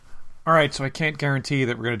Alright, so I can't guarantee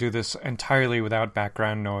that we're going to do this entirely without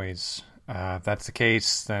background noise. If that's the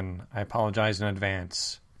case, then I apologize in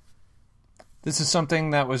advance. This is something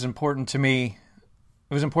that was important to me.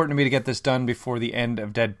 It was important to me to get this done before the end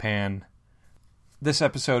of Deadpan. This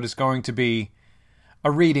episode is going to be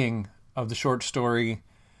a reading of the short story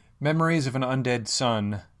Memories of an Undead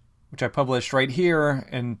Son, which I published right here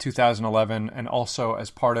in 2011 and also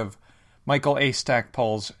as part of Michael A.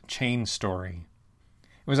 Stackpole's Chain Story.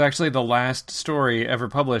 It was actually the last story ever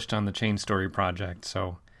published on the Chain Story project,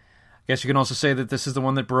 so I guess you can also say that this is the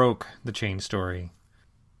one that broke the Chain Story.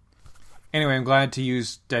 Anyway, I'm glad to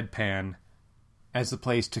use Deadpan as the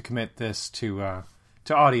place to commit this to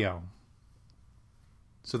audio.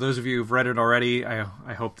 So those of you who've read it already,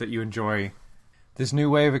 I hope that you enjoy this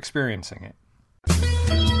new way of experiencing it.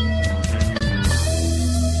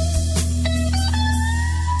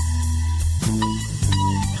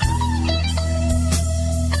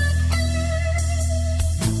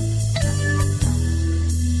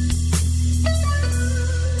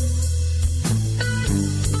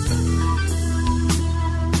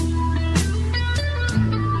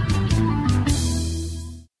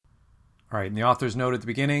 Alright, in the author's note at the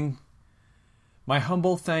beginning, my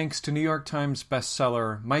humble thanks to New York Times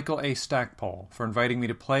bestseller Michael A. Stackpole for inviting me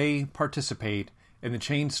to participate in the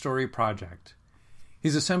Chain Story project.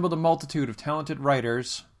 He's assembled a multitude of talented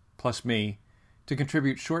writers, plus me, to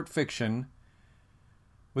contribute short fiction,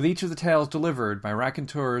 with each of the tales delivered by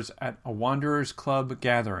raconteurs at a Wanderers Club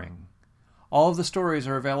gathering. All of the stories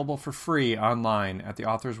are available for free online at the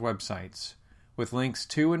author's websites, with links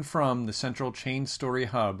to and from the central Chain Story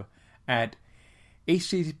hub at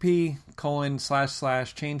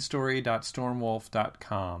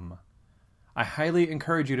http://chainstory.stormwolf.com. I highly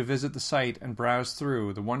encourage you to visit the site and browse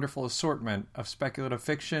through the wonderful assortment of speculative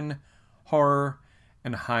fiction, horror,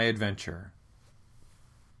 and high adventure.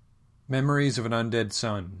 Memories of an Undead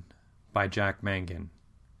Son by Jack Mangan.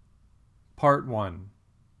 Part 1.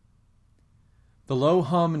 The low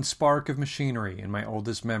hum and spark of machinery in my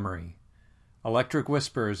oldest memory. Electric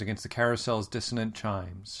whispers against the carousel's dissonant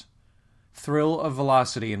chimes. Thrill of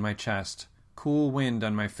velocity in my chest, cool wind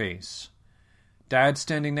on my face. Dad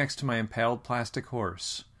standing next to my impaled plastic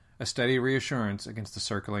horse, a steady reassurance against the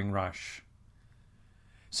circling rush.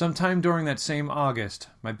 Sometime during that same August,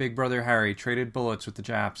 my big brother Harry traded bullets with the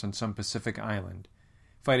Japs on some Pacific island,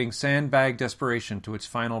 fighting sandbag desperation to its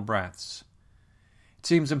final breaths. It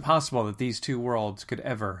seems impossible that these two worlds could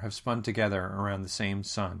ever have spun together around the same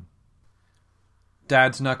sun.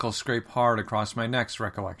 Dad's knuckles scrape hard across my next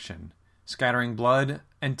recollection, scattering blood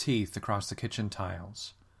and teeth across the kitchen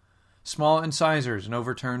tiles. Small incisors and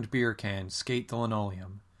overturned beer cans skate the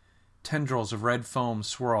linoleum. Tendrils of red foam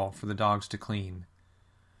swirl for the dogs to clean.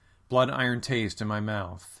 Blood iron taste in my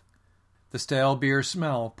mouth. The stale beer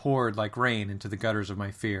smell poured like rain into the gutters of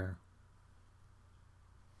my fear.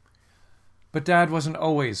 But Dad wasn't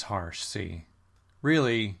always harsh, see.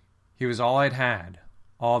 Really, he was all I'd had,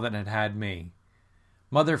 all that had had me.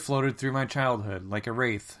 Mother floated through my childhood like a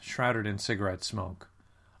wraith shrouded in cigarette smoke.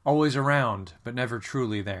 Always around, but never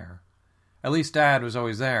truly there. At least Dad was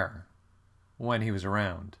always there. When he was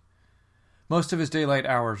around. Most of his daylight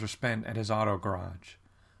hours were spent at his auto garage,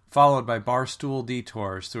 followed by barstool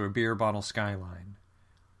detours through a beer bottle skyline.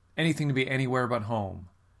 Anything to be anywhere but home.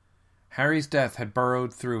 Harry's death had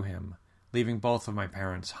burrowed through him, leaving both of my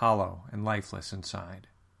parents hollow and lifeless inside.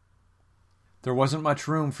 There wasn't much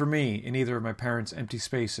room for me in either of my parents' empty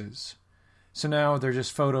spaces, so now they're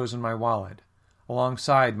just photos in my wallet,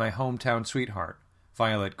 alongside my hometown sweetheart,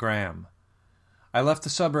 Violet Graham. I left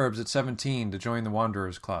the suburbs at 17 to join the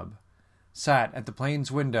Wanderers Club, sat at the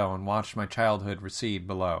plane's window and watched my childhood recede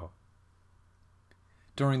below.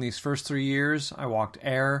 During these first 3 years, I walked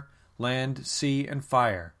air, land, sea, and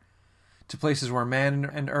fire, to places where man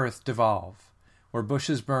and earth devolve, where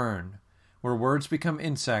bushes burn, where words become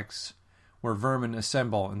insects, where vermin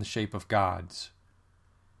assemble in the shape of gods.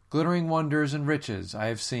 Glittering wonders and riches I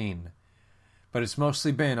have seen, but it's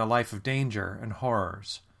mostly been a life of danger and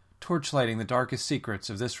horrors, torchlighting the darkest secrets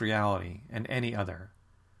of this reality and any other.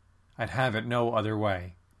 I'd have it no other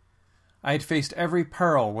way. I had faced every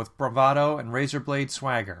peril with bravado and razor-blade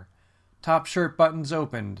swagger, top shirt buttons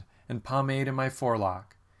opened and pomade in my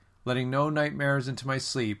forelock, letting no nightmares into my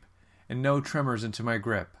sleep and no tremors into my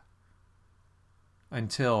grip.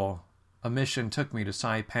 Until a mission took me to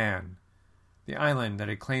Saipan, the island that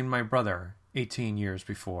had claimed my brother 18 years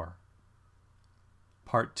before.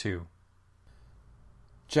 Part 2.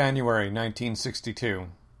 January 1962.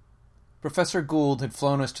 Professor Gould had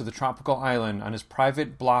flown us to the tropical island on his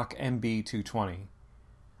private Block MB-220.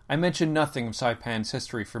 I mentioned nothing of Saipan's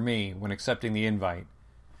history for me when accepting the invite,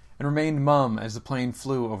 and remained mum as the plane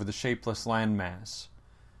flew over the shapeless landmass.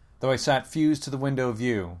 Though I sat fused to the window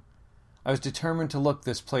view, I was determined to look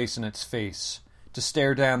this place in its face, to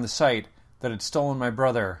stare down the sight that had stolen my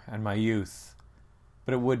brother and my youth.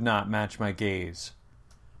 But it would not match my gaze.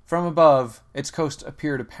 From above, its coast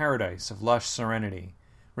appeared a paradise of lush serenity,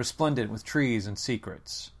 resplendent with trees and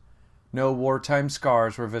secrets. No wartime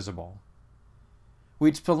scars were visible.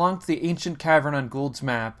 We'd spelunked the ancient cavern on Gould's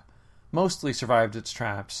map, mostly survived its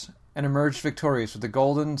traps, and emerged victorious with the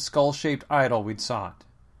golden, skull-shaped idol we'd sought.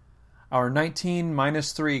 Our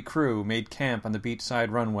 19-3 crew made camp on the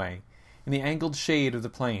beachside runway, in the angled shade of the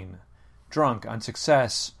plane, drunk on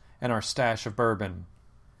success and our stash of bourbon.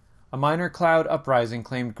 A minor cloud uprising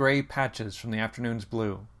claimed gray patches from the afternoon's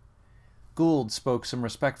blue. Gould spoke some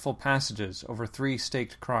respectful passages over 3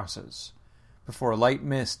 staked crosses, before a light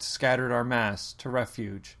mist scattered our mass to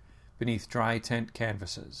refuge beneath dry tent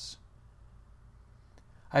canvases.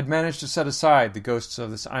 I'd managed to set aside the ghosts of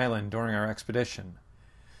this island during our expedition,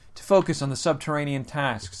 to focus on the subterranean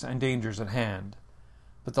tasks and dangers at hand,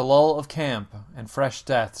 but the lull of camp and fresh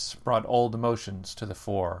deaths brought old emotions to the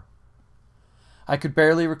fore. I could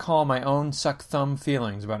barely recall my own suck-thumb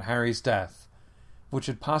feelings about Harry's death, which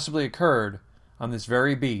had possibly occurred on this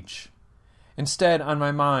very beach. Instead, on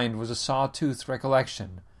my mind was a saw-toothed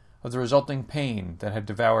recollection of the resulting pain that had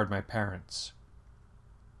devoured my parents.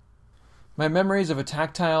 My memories of a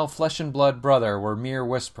tactile flesh-and-blood brother were mere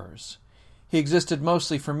whispers. He existed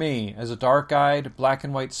mostly for me as a dark-eyed,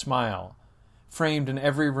 black-and-white smile, framed in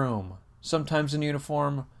every room, sometimes in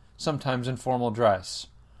uniform, sometimes in formal dress,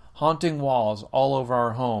 haunting walls all over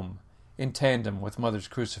our home, in tandem with Mother's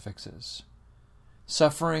crucifixes.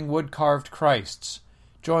 Suffering wood-carved Christs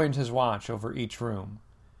joined his watch over each room,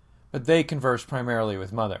 but they conversed primarily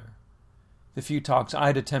with Mother. The few talks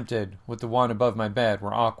I'd attempted with the one above my bed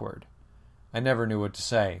were awkward. I never knew what to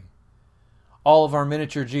say. All of our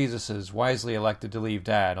miniature Jesuses wisely elected to leave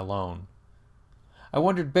Dad alone. I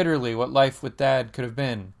wondered bitterly what life with Dad could have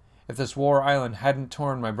been if this war island hadn't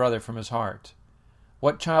torn my brother from his heart.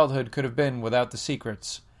 What childhood could have been without the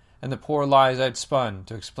secrets and the poor lies I'd spun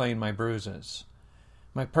to explain my bruises,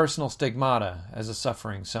 my personal stigmata as a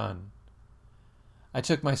suffering son. I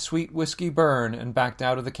took my sweet whiskey burn and backed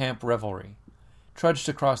out of the camp revelry, trudged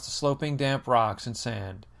across the sloping damp rocks and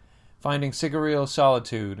sand, finding cigarillo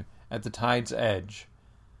solitude at the tide's edge,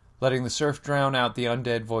 letting the surf drown out the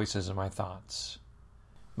undead voices of my thoughts.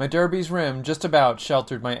 My derby's rim just about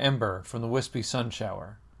sheltered my ember from the wispy sun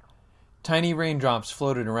shower. Tiny raindrops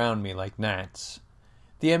floated around me like gnats.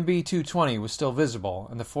 The MB-220 was still visible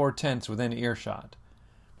and the 4 tents within earshot,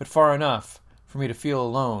 but far enough for me to feel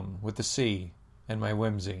alone with the sea and my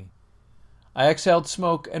whimsy. I exhaled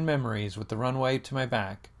smoke and memories with the runway to my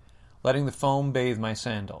back, letting the foam bathe my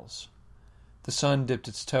sandals. The sun dipped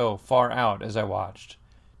its toe far out as I watched,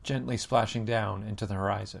 gently splashing down into the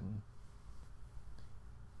horizon.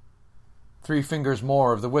 3 fingers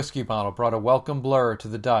more of the whiskey bottle brought a welcome blur to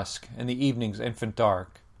the dusk and the evening's infant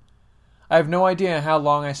dark. I have no idea how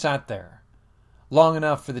long I sat there. Long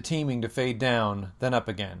enough for the teeming to fade down, then up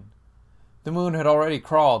again. The moon had already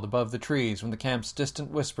crawled above the trees when the camp's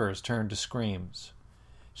distant whispers turned to screams.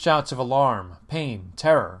 Shouts of alarm, pain,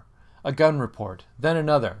 terror, a gun report, then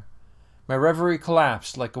another. My reverie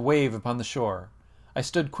collapsed like a wave upon the shore. I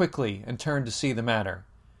stood quickly and turned to see the matter,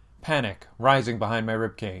 panic rising behind my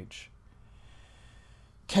ribcage.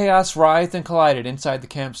 Chaos writhed and collided inside the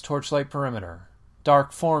camp's torchlight perimeter.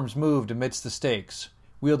 Dark forms moved amidst the stakes,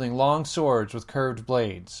 wielding long swords with curved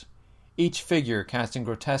blades, each figure casting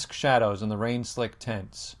grotesque shadows on the rain-slicked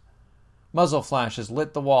tents. Muzzle flashes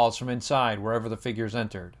lit the walls from inside wherever the figures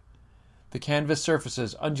entered. The canvas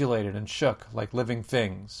surfaces undulated and shook like living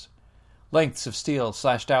things. Lengths of steel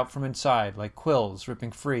slashed out from inside like quills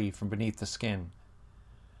ripping free from beneath the skin.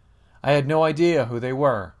 I had no idea who they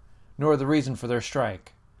were, nor the reason for their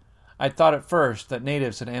strike. I'd thought at first that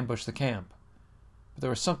natives had ambushed the camp, but there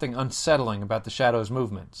was something unsettling about the Shadows'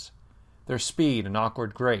 movements, their speed and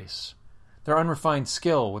awkward grace, their unrefined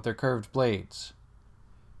skill with their curved blades.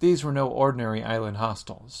 These were no ordinary island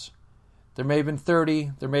hostiles. There may have been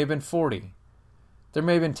 30, there may have been 40, there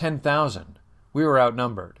may have been 10,000. We were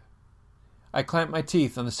outnumbered. I clamped my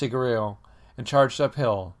teeth on the cigarillo and charged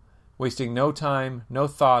uphill, wasting no time, no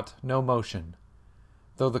thought, no motion,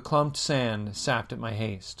 though the clumped sand sapped at my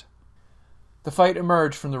haste. The fight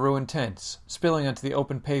emerged from the ruined tents, spilling onto the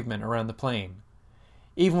open pavement around the plain.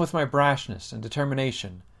 Even with my brashness and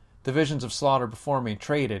determination, the visions of slaughter before me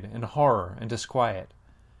traded in horror and disquiet.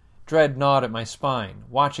 Dread gnawed at my spine,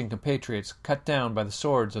 watching compatriots cut down by the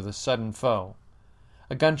swords of this sudden foe.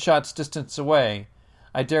 A gunshot's distance away,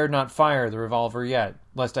 I dared not fire the revolver yet,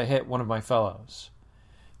 lest I hit one of my fellows.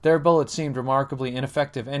 Their bullets seemed remarkably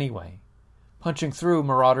ineffective anyway, punching through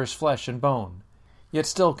marauders' flesh and bone, yet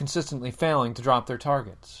still consistently failing to drop their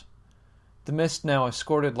targets. The mist now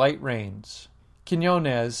escorted light rains.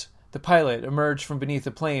 Quinones, the pilot, emerged from beneath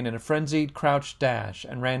the plane in a frenzied, crouched dash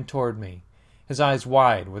and ran toward me, his eyes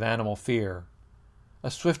wide with animal fear. A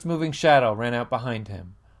swift-moving shadow ran out behind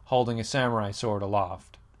him, holding a samurai sword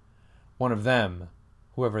aloft. One of them,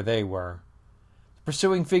 whoever they were. The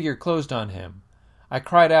pursuing figure closed on him. I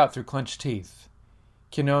cried out through clenched teeth.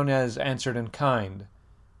 Quinones answered in kind,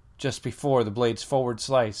 just before the blade's forward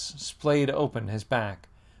slice splayed open his back,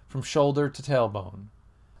 from shoulder to tailbone.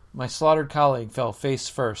 My slaughtered colleague fell face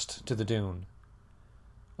first to the dune.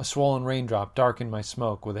 A swollen raindrop darkened my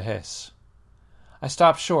smoke with a hiss. I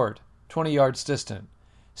stopped short, 20 yards distant,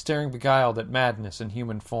 staring beguiled at madness in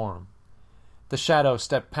human form. The shadow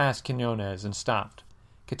stepped past Quinones and stopped,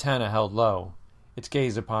 katana held low, its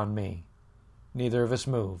gaze upon me. Neither of us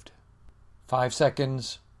moved. 5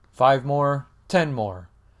 seconds, 5 more, 10 more.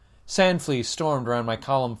 Sand fleas stormed around my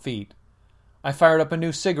column feet. I fired up a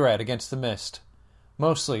new cigarette against the mist,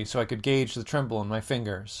 mostly so I could gauge the tremble in my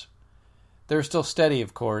fingers. They were still steady,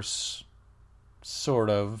 of course. Sort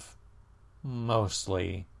of.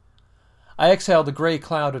 Mostly. I exhaled a gray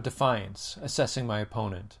cloud of defiance, assessing my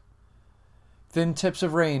opponent. Thin tips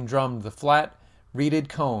of rain drummed the flat, reeded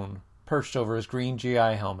cone perched over his green GI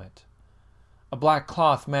helmet. A black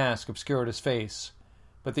cloth mask obscured his face,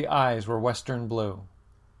 but the eyes were western blue.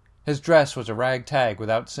 His dress was a ragtag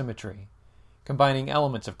without symmetry, combining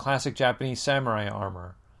elements of classic Japanese samurai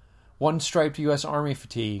armor, one-striped U.S. Army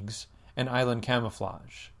fatigues, and island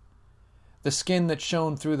camouflage. The skin that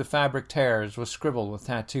shone through the fabric tears was scribbled with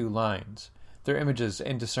tattoo lines, their images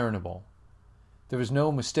indiscernible. There was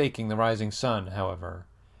no mistaking the rising sun, however,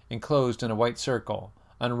 enclosed in a white circle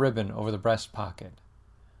on a ribbon over the breast pocket.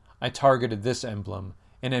 I targeted this emblem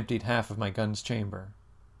and emptied half of my gun's chamber.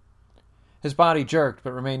 His body jerked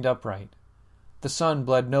but remained upright. The sun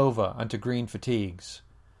bled nova onto green fatigues.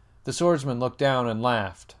 The swordsman looked down and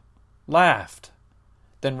laughed. Laughed!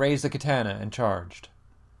 Then raised the katana and charged.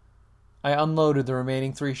 I unloaded the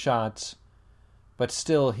remaining 3 shots, but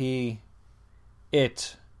still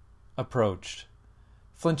it approached,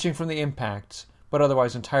 flinching from the impacts, but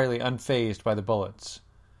otherwise entirely unfazed by the bullets.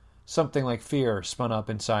 Something like fear spun up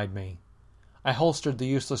inside me. I holstered the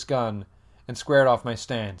useless gun and squared off my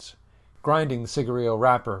stance, grinding the cigarillo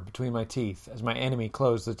wrapper between my teeth as my enemy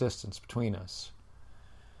closed the distance between us.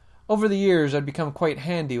 Over the years I'd become quite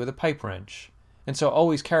handy with a pipe wrench, and so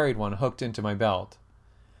always carried one hooked into my belt.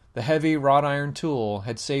 The heavy wrought-iron tool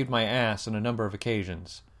had saved my ass on a number of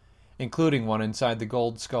occasions, including one inside the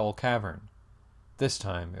Gold Skull Cavern. This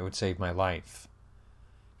time it would save my life.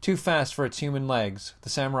 Too fast for its human legs, the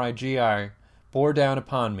samurai GI bore down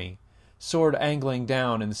upon me, sword angling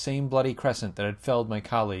down in the same bloody crescent that had felled my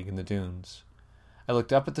colleague in the dunes. I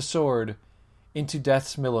looked up at the sword, into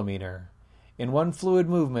death's millimeter. In one fluid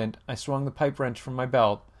movement, I swung the pipe wrench from my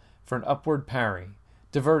belt for an upward parry,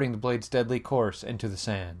 diverting the blade's deadly course into the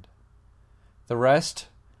sand. The rest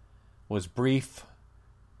was brief,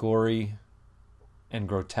 gory, and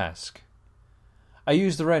grotesque. I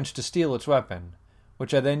used the wrench to steal its weapon,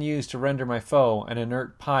 which I then used to render my foe an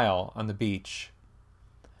inert pile on the beach.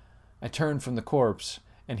 I turned from the corpse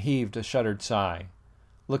and heaved a shuddered sigh,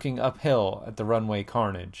 looking uphill at the runway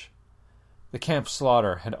carnage. The camp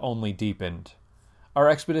slaughter had only deepened. Our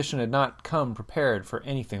expedition had not come prepared for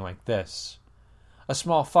anything like this. A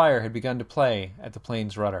small fire had begun to play at the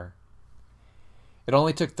plane's rudder. It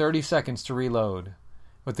only took 30 seconds to reload.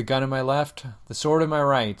 With the gun in my left, the sword in my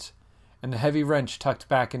right, and the heavy wrench tucked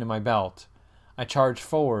back into my belt, I charged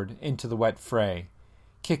forward into the wet fray,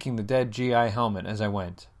 kicking the dead GI helmet as I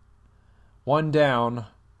went. 1 down,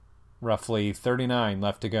 roughly 39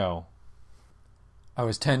 left to go. I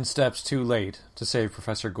was 10 steps too late to save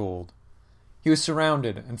Professor Gould. He was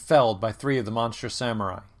surrounded and felled by 3 of the monstrous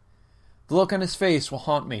samurai. The look on his face will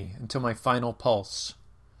haunt me until my final pulse.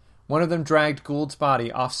 One of them dragged Gould's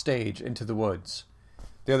body off stage into the woods.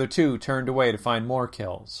 The other 2 turned away to find more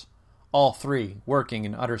kills, all 3 working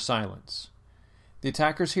in utter silence. The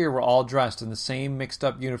attackers here were all dressed in the same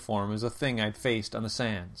mixed-up uniform as the thing I'd faced on the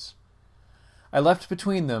sands. I leapt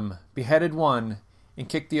between them, beheaded one, and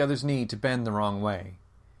kicked the other's knee to bend the wrong way.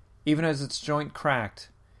 Even as its joint cracked,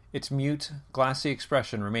 its mute, glassy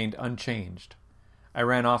expression remained unchanged. I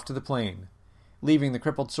ran off to the plane, leaving the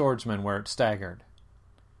crippled swordsman where it staggered.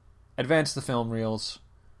 Advance the film reels.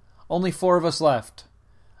 Only 4 of us left.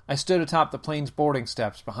 I stood atop the plane's boarding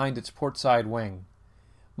steps behind its port side wing.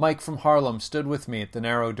 Mike from Harlem stood with me at the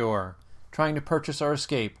narrow door, trying to purchase our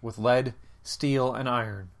escape with lead, steel, and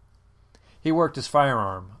iron. He worked his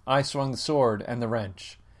firearm, I swung the sword and the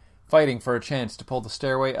wrench, fighting for a chance to pull the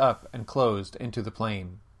stairway up and closed into the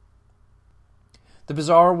plane. The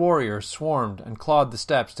bizarre warriors swarmed and clawed the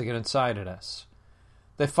steps to get inside at us.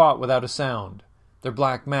 They fought without a sound, their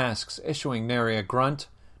black masks issuing nary a grunt,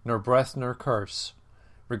 nor breath nor curse,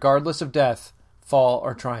 regardless of death, fall,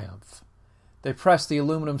 or triumph. They pressed the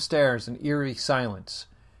aluminum stairs in eerie silence,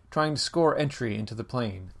 trying to score entry into the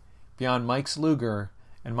plane, beyond Mike's Luger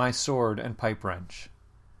and my sword and pipe wrench.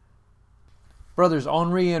 Brothers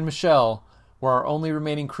Henri and Michel were our only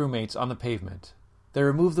remaining crewmates on the pavement. They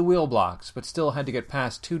removed the wheel blocks, but still had to get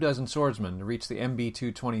past 24 swordsmen to reach the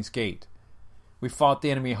MB-220's gate. We fought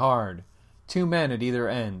the enemy hard, 2 men at either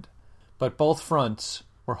end, but both fronts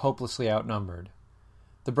were hopelessly outnumbered.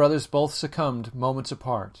 The brothers both succumbed moments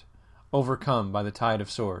apart, overcome by the tide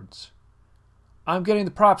of swords. "I'm getting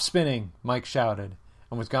the props spinning," Mike shouted,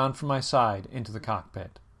 and was gone from my side into the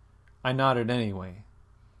cockpit. I nodded anyway.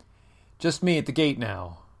 "Just me at the gate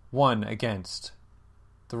now, 1 against."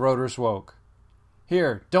 The rotors woke.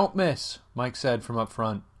 "Here, don't miss," Mike said from up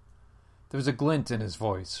front. There was a glint in his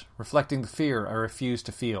voice, reflecting the fear I refused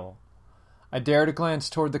to feel. I dared a glance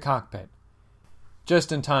toward the cockpit,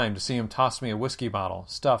 just in time to see him toss me a whiskey bottle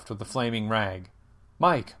stuffed with a flaming rag.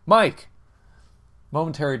 "Mike! Mike!"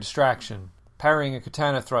 Momentary distraction, parrying a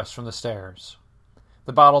katana thrust from the stairs.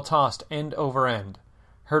 The bottle tossed end over end,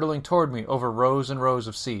 hurtling toward me over rows and rows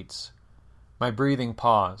of seats. My breathing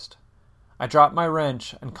paused. I dropped my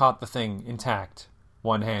wrench and caught the thing intact,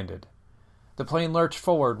 one-handed. The plane lurched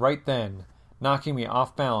forward right then, knocking me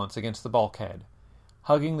off balance against the bulkhead,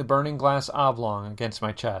 hugging the burning glass oblong against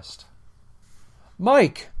my chest.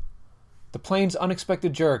 "Mike!" The plane's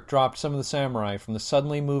unexpected jerk dropped some of the samurai from the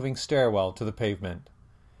suddenly moving stairwell to the pavement.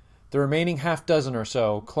 The remaining half-dozen or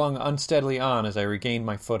so clung unsteadily on as I regained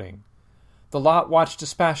my footing. The lot watched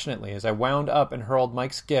dispassionately as I wound up and hurled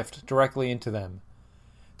Mike's gift directly into them.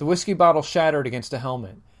 The whiskey bottle shattered against a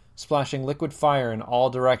helmet, splashing liquid fire in all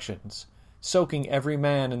directions, soaking every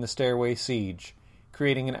man in the stairway siege,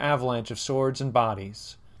 creating an avalanche of swords and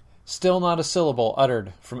bodies. Still not a syllable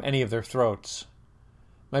uttered from any of their throats.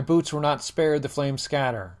 My boots were not spared the flame's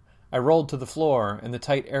scatter. I rolled to the floor in the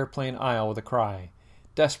tight airplane aisle with a cry,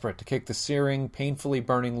 desperate to kick the searing, painfully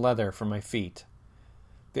burning leather from my feet.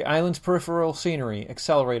 The island's peripheral scenery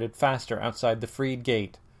accelerated faster outside the freed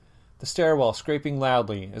gate, the stairwell scraping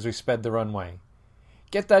loudly as we sped the runway.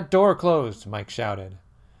 "Get that door closed!" Mike shouted.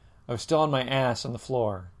 I was still on my ass on the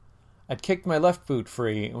floor. I'd kicked my left boot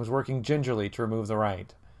free and was working gingerly to remove the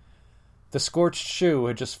right. The scorched shoe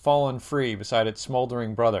had just fallen free beside its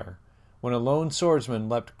smoldering brother, when a lone swordsman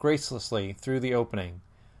leapt gracelessly through the opening,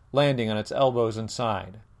 landing on its elbows and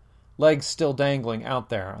side, legs still dangling out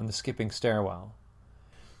there on the skipping stairwell.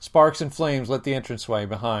 Sparks and flames lit the entranceway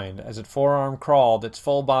behind as it forearm crawled its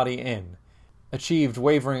full body in, achieved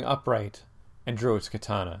wavering upright, and drew its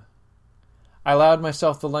katana. I allowed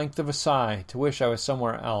myself the length of a sigh to wish I was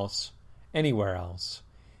somewhere else, anywhere else,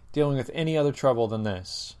 dealing with any other trouble than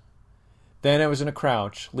this. Then I was in a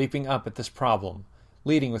crouch, leaping up at this problem,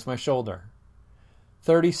 leading with my shoulder.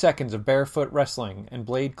 30 seconds of barefoot wrestling and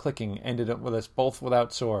blade clicking ended up with us both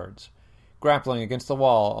without swords, grappling against the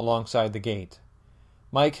wall alongside the gate.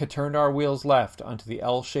 Mike had turned our wheels left onto the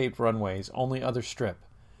L-shaped runway's only other strip,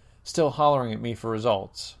 still hollering at me for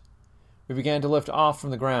results. We began to lift off from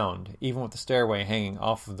the ground, even with the stairway hanging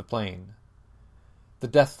off of the plane. The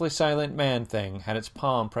deathly silent man-thing had its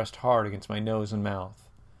palm pressed hard against my nose and mouth.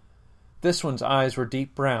 This one's eyes were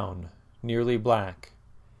deep brown, nearly black.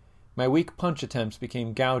 My weak punch attempts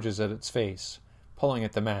became gouges at its face, pulling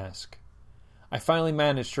at the mask. I finally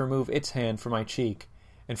managed to remove its hand from my cheek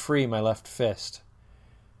and free my left fist,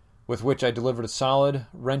 with which I delivered a solid,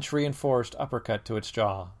 wrench-reinforced uppercut to its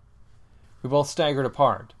jaw. We both staggered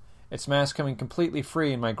apart, its mask coming completely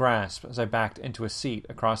free in my grasp as I backed into a seat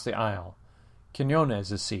across the aisle,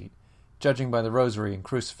 Quinones's seat, judging by the rosary and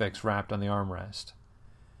crucifix wrapped on the armrest.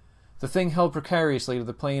 The thing held precariously to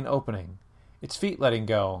the plane opening, its feet letting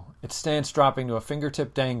go, its stance dropping to a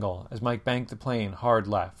fingertip dangle as Mike banked the plane hard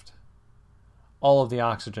left. All of the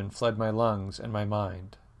oxygen fled my lungs and my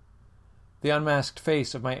mind. The unmasked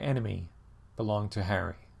face of my enemy belonged to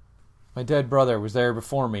Harry. My dead brother was there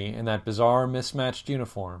before me in that bizarre mismatched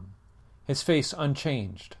uniform, his face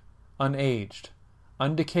unchanged, unaged,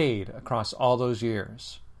 undecayed across all those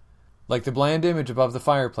years, like the bland image above the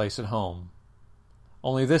fireplace at home.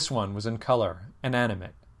 Only this one was in color and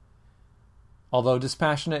animate. Although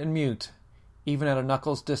dispassionate and mute, even at a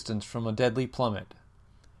knuckle's distance from a deadly plummet.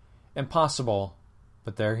 Impossible,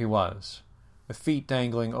 but there he was, with feet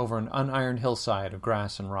dangling over an unironed hillside of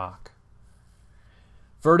grass and rock.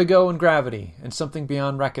 Vertigo and gravity and something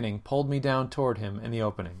beyond reckoning pulled me down toward him in the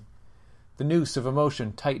opening. The noose of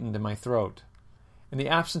emotion tightened in my throat. In the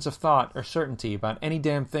absence of thought or certainty about any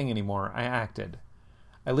damn thing anymore, I acted.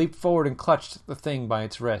 I leaped forward and clutched the thing by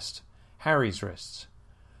its wrist, Harry's wrists.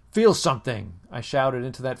 "Feel something!" I shouted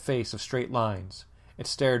into that face of straight lines. It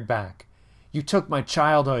stared back. "You took my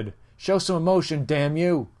childhood! Show some emotion, damn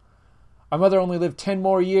you! Our mother only lived 10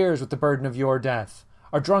 more years with the burden of your death.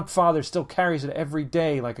 Our drunk father still carries it every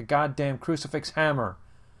day like a goddamn crucifix hammer,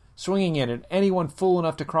 swinging it at anyone fool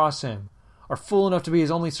enough to cross him, or fool enough to be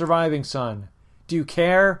his only surviving son. Do you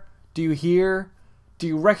care? Do you hear? Do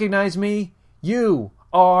you recognize me? You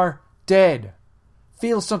are dead.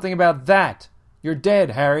 Feel something about that. You're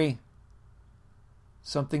dead, Harry."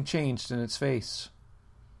 Something changed in its face.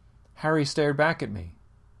 Harry stared back at me.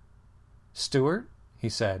 "Stuart?" he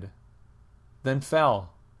said, then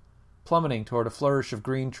fell, plummeting toward a flourish of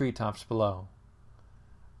green treetops below.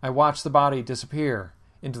 I watched the body disappear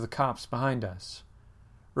into the copse behind us,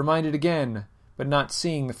 reminded again, but not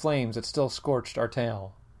seeing the flames that still scorched our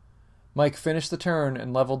tail. Mike finished the turn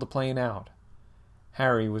and leveled the plane out.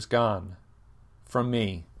 Harry was gone. From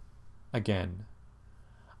me. Again.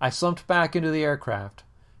 I slumped back into the aircraft,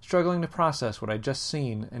 struggling to process what I'd just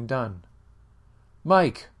seen and done.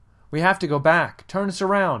 "Mike, we have to go back. Turn us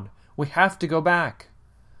around. We have to go back."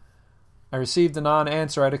 I received the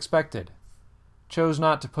non-answer I'd expected. Chose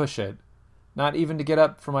not to push it, not even to get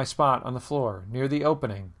up from my spot on the floor, near the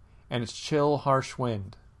opening, and its chill, harsh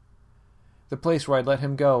wind. The place where I'd let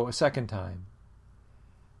him go a second time.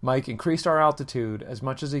 Mike increased our altitude as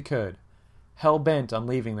much as he could, hell-bent on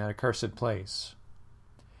leaving that accursed place.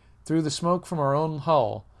 Through the smoke from our own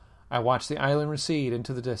hull, I watched the island recede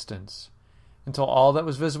into the distance, until all that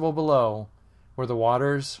was visible below were the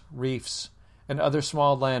waters, reefs, and other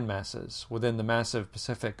small land masses within the massive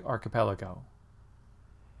Pacific archipelago.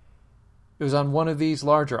 It was on one of these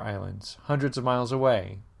larger islands, hundreds of miles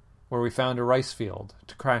away, where we found a rice field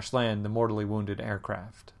to crash land the mortally wounded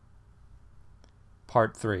aircraft.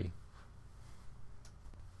 Part 3.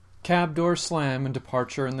 Cab door slam and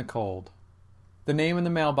departure in the cold. The name in the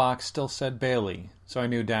mailbox still said Bailey, so I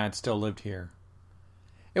knew Dad still lived here.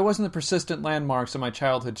 It wasn't the persistent landmarks on my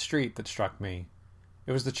childhood street that struck me.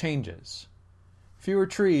 It was the changes. Fewer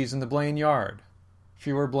trees in the Blaine yard.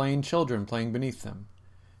 Fewer Blaine children playing beneath them.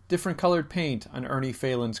 Different colored paint on Ernie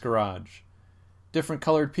Phelan's garage. Different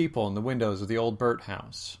colored people in the windows of the old Burt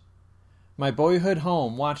house. My boyhood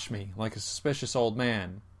home watched me like a suspicious old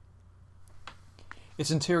man. Its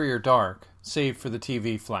interior dark, save for the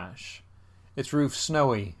TV flash. Its roof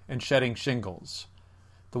snowy and shedding shingles.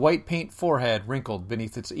 The white paint forehead wrinkled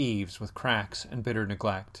beneath its eaves with cracks and bitter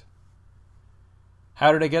neglect.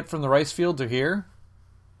 How did I get from the rice field to here?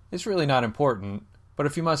 It's really not important, but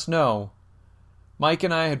if you must know, Mike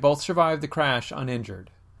and I had both survived the crash uninjured.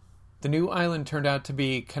 The new island turned out to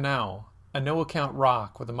be Kanau, a no-account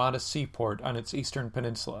rock with a modest seaport on its eastern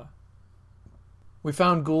peninsula. We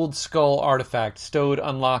found Gould's skull artifact stowed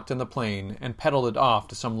unlocked on the plane and peddled it off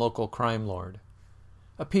to some local crime lord.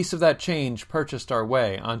 A piece of that change purchased our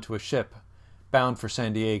way onto a ship bound for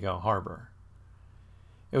San Diego harbor.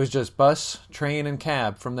 It was just bus, train, and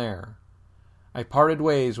cab from there. I parted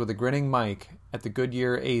ways with a grinning Mike at the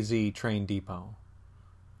Goodyear AZ train depot.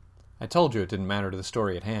 I told you it didn't matter to the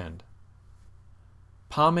story at hand.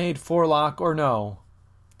 Pomade forelock or no,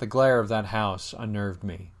 the glare of that house unnerved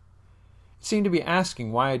me. It seemed to be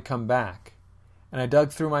asking why I'd come back, and I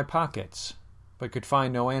dug through my pockets, but could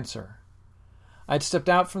find no answer. I'd stepped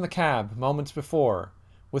out from the cab moments before,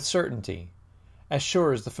 with certainty, as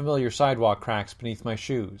sure as the familiar sidewalk cracks beneath my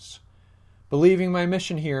shoes, believing my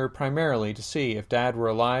mission here primarily to see if Dad were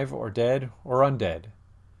alive or dead or undead.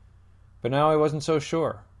 But now I wasn't so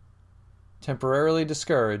sure. Temporarily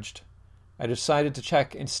discouraged, I decided to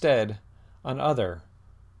check instead on other,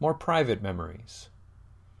 more private memories.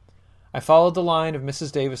 I followed the line of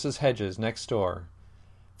Mrs. Davis's hedges next door,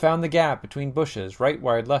 found the gap between bushes right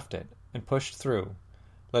where I'd left it, and pushed through,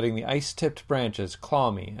 letting the ice-tipped branches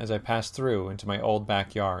claw me as I passed through into my old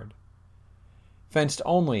backyard. Fenced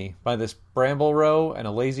only by this bramble row and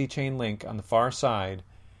a lazy chain link on the far side,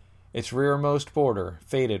 its rearmost border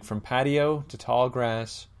faded from patio to tall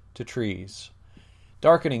grass to trees,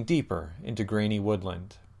 darkening deeper into grainy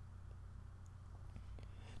woodland.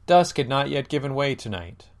 Dusk had not yet given way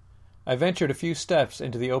tonight. I ventured a few steps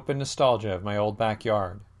into the open nostalgia of my old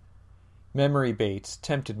backyard. Memory baits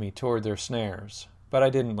tempted me toward their snares, but I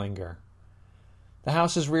didn't linger. The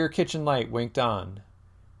house's rear kitchen light winked on,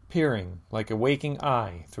 peering like a waking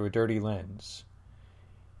eye through a dirty lens.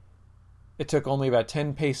 It took only about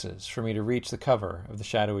 10 paces for me to reach the cover of the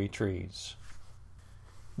shadowy trees.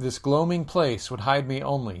 This gloaming place would hide me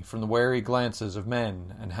only from the wary glances of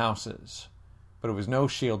men and houses, but it was no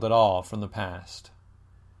shield at all from the past.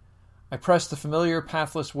 I pressed the familiar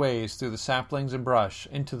pathless ways through the saplings and brush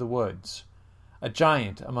into the woods, a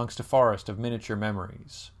giant amongst a forest of miniature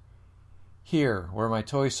memories. Here, where my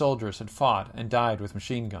toy soldiers had fought and died with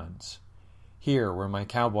machine guns. Here, where my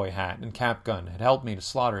cowboy hat and cap gun had helped me to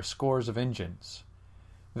slaughter scores of Injuns.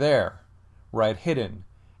 There, where I'd hidden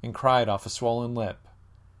and cried off a swollen lip.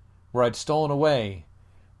 Where I'd stolen away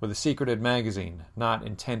with a secreted magazine not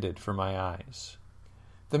intended for my eyes.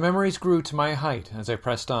 The memories grew to my height as I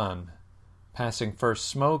pressed on, passing first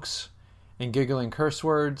smokes and giggling curse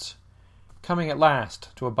words, coming at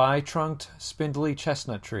last to a bi-trunked, spindly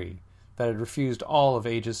chestnut tree that had refused all of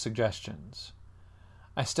age's suggestions.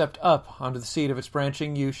 I stepped up onto the seat of its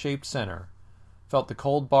branching U-shaped center, felt the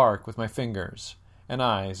cold bark with my fingers and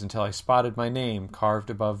eyes until I spotted my name carved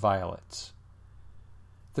above violets.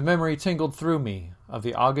 The memory tingled through me of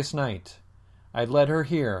the August night I had led her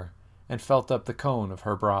here and felt up the cone of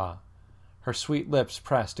her bra, her sweet lips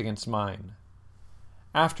pressed against mine.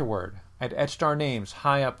 Afterward, I'd etched our names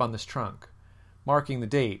high up on this trunk, marking the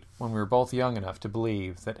date when we were both young enough to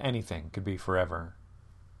believe that anything could be forever.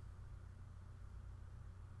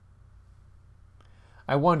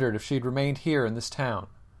 I wondered if she'd remained here in this town,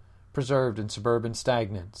 preserved in suburban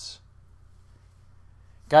stagnance.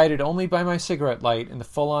 Guided only by my cigarette light in the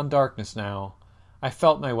full-on darkness now, I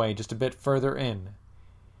felt my way just a bit further in,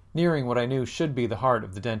 nearing what I knew should be the heart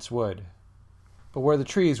of the dense wood, but where the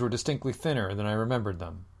trees were distinctly thinner than I remembered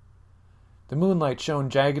them. The moonlight shone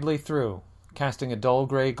jaggedly through, casting a dull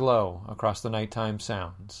gray glow across the nighttime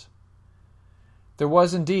sounds. There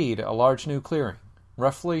was indeed a large new clearing,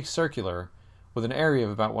 roughly circular, with an area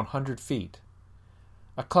of about 100 feet.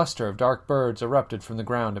 A cluster of dark birds erupted from the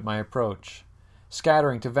ground at my approach,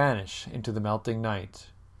 scattering to vanish into the melting night.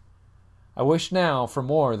 I wished now for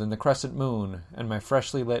more than the crescent moon and my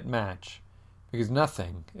freshly lit match, because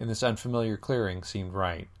nothing in this unfamiliar clearing seemed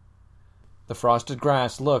right. The frosted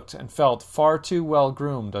grass looked and felt far too well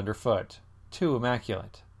groomed underfoot, too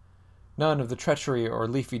immaculate. None of the treachery or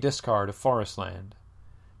leafy discard of forest land.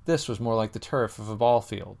 This was more like the turf of a ball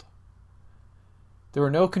field. There were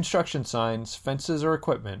no construction signs, fences, or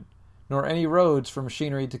equipment, nor any roads for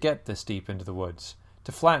machinery to get this deep into the woods,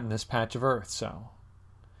 to flatten this patch of earth so.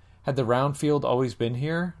 Had the round field always been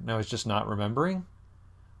here, and I was just not remembering?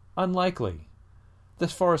 Unlikely.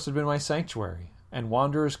 This forest had been my sanctuary and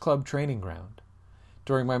Wanderers Club training ground,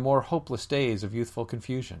 during my more hopeless days of youthful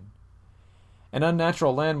confusion. An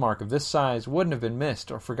unnatural landmark of this size wouldn't have been missed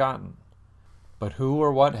or forgotten. But who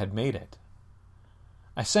or what had made it?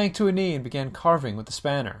 I sank to a knee and began carving with the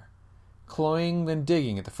spanner, cloying then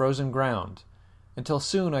digging at the frozen ground, until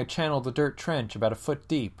soon I channeled the dirt trench about a foot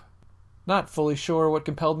deep, not fully sure what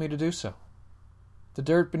compelled me to do so. The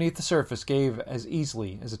dirt beneath the surface gave as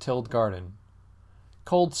easily as a tilled garden.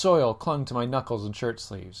 Cold soil clung to my knuckles and shirt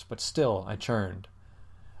sleeves, but still I churned.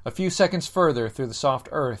 A few seconds further through the soft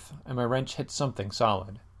earth, and my wrench hit something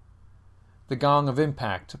solid. The gong of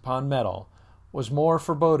impact upon metal was more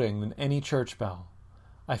foreboding than any church bell.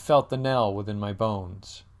 I felt the knell within my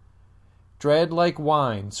bones. Dread like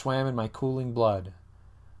wine swam in my cooling blood.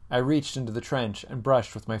 I reached into the trench and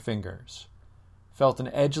brushed with my fingers. Felt an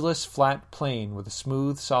edgeless, flat plane with a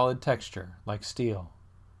smooth, solid texture, like steel.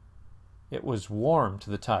 It was warm to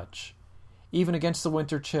the touch, even against the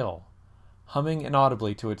winter chill, humming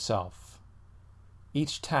inaudibly to itself.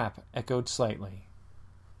 Each tap echoed slightly.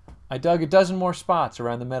 I dug a dozen more spots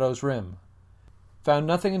around the meadow's rim, found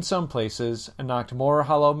nothing in some places, and knocked more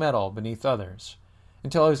hollow metal beneath others,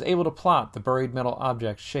 until I was able to plot the buried metal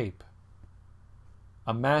object's shape.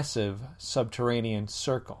 A massive subterranean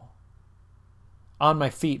circle. On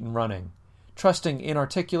my feet and running, trusting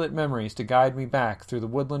inarticulate memories to guide me back through the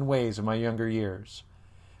woodland ways of my younger years.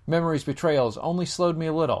 Memories' betrayals only slowed me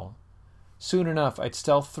a little. Soon enough I'd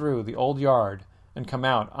stealth through the old yard and come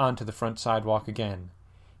out onto the front sidewalk again,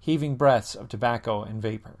 heaving breaths of tobacco and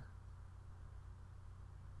vapor.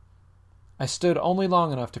 I stood only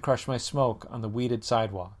long enough to crush my smoke on the weeded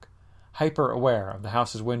sidewalk, hyper-aware of the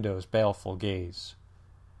house's window's baleful gaze.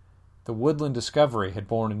 The woodland discovery had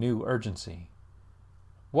borne a new urgency.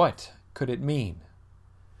 What could it mean?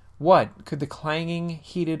 What could the clanging,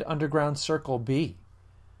 heated underground circle be?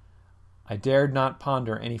 I dared not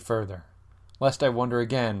ponder any further, lest I wonder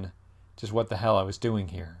again just what the hell I was doing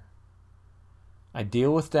here. I'd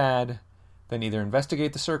deal with Dad, then either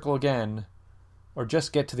investigate the circle again, or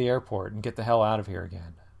just get to the airport and get the hell out of here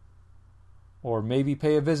again. Or maybe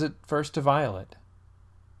pay a visit first to Violet.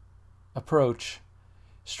 Approach,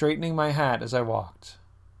 straightening my hat as I walked.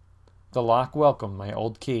 The lock welcomed my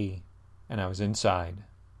old key, and I was inside.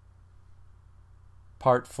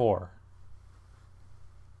 Part 4.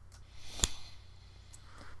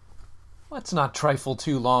 Let's not trifle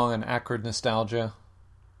too long on acrid nostalgia.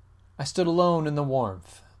 I stood alone in the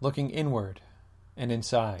warmth, looking inward and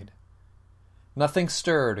inside. Nothing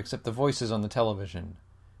stirred except the voices on the television.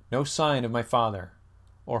 No sign of my father,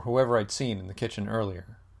 or whoever I'd seen in the kitchen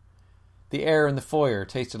earlier. The air in the foyer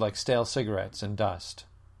tasted like stale cigarettes and dust.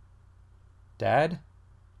 Dad?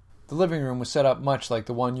 The living room was set up much like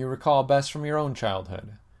the one you recall best from your own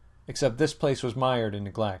childhood, except this place was mired in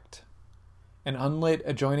neglect. An unlit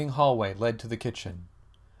adjoining hallway led to the kitchen.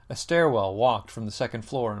 A stairwell walked from the second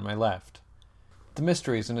floor on my left. The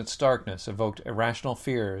mysteries in its darkness evoked irrational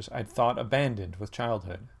fears I'd thought abandoned with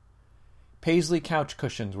childhood. Paisley couch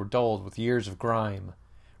cushions were dulled with years of grime,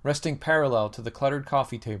 resting parallel to the cluttered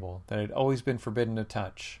coffee table that had always been forbidden to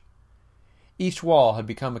touch. Each wall had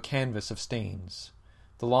become a canvas of stains,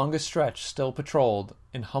 the longest stretch still patrolled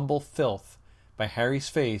in humble filth by Harry's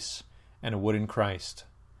face and a wooden Christ.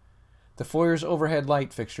 The foyer's overhead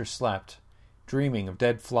light fixture slept, dreaming of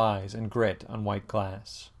dead flies and grit on white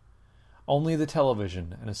glass. Only the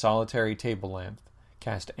television and a solitary table lamp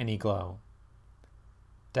cast any glow.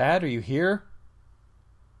 Dad, are you here?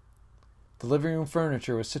 The living room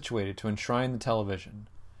furniture was situated to enshrine the television.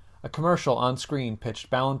 A commercial on screen pitched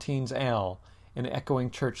Ballantine's ale in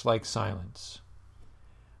echoing church-like silence.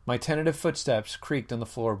 My tentative footsteps creaked on the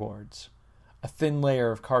floorboards, a thin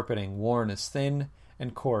layer of carpeting worn as thin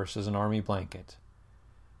and coarse as an army blanket.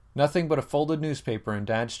 Nothing but a folded newspaper in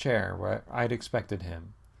Dad's chair where I'd expected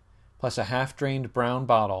him, plus a half-drained brown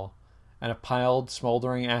bottle and a piled,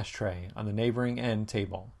 smoldering ashtray on the neighboring end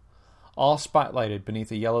table, all spotlighted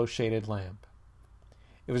beneath a yellow-shaded lamp.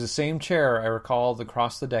 It was the same chair I recalled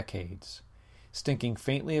across the decades, stinking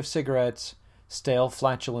faintly of cigarettes, stale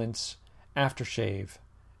flatulence, aftershave,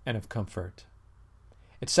 and of comfort.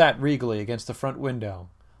 It sat regally against the front window,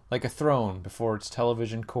 like a throne before its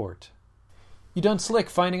television court. You done slick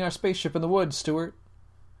finding our spaceship in the woods, Stuart.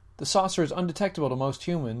 The saucer is undetectable to most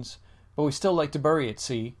humans, but we still like to bury it,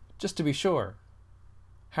 see, just to be sure.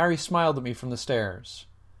 Harry smiled at me from the stairs.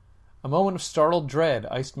 A moment of startled dread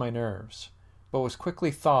iced my nerves, but was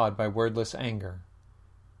quickly thawed by wordless anger.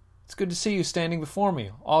 It's good to see you standing before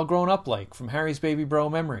me, all grown up like, from Harry's baby bro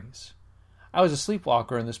memories. I was a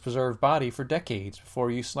sleepwalker in this preserved body for decades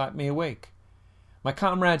before you slapped me awake. My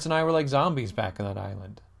comrades and I were like zombies back on that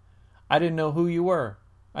island. I didn't know who you were.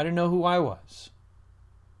 I didn't know who I was.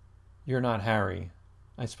 You're not Harry,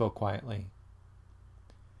 I spoke quietly.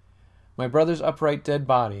 My brother's upright dead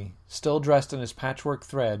body, still dressed in his patchwork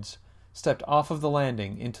threads, stepped off of the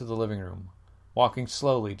landing into the living room, walking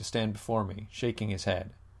slowly to stand before me, shaking his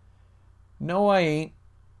head. No, I ain't,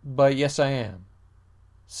 but yes, I am.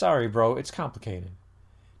 Sorry, bro, it's complicated.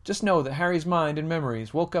 Just know that Harry's mind and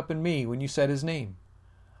memories woke up in me when you said his name.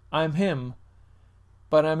 I'm him,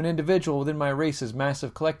 but I'm an individual within my race's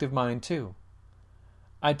massive collective mind, too.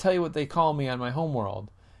 I'd tell you what they call me on my homeworld,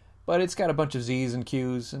 but it's got a bunch of Z's and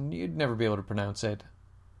Q's, and you'd never be able to pronounce it.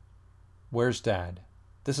 Where's Dad?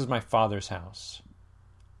 This is my father's house.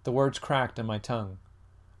 The words cracked on my tongue.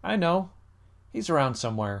 I know. He's around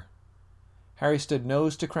somewhere. Harry stood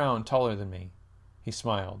nose to crown taller than me. He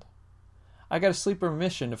smiled. I got a sleeper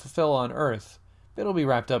mission to fulfill on Earth, but it'll be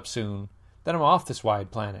wrapped up soon. Then I'm off this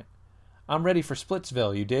wide planet. I'm ready for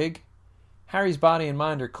Splitsville, you dig? Harry's body and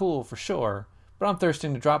mind are cool for sure, but I'm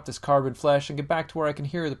thirsting to drop this carbon flesh and get back to where I can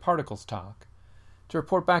hear the particles talk. To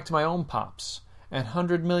report back to my own pops and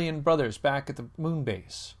 100 million brothers back at the moon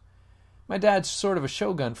base. My dad's sort of a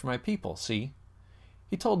shogun for my people, see?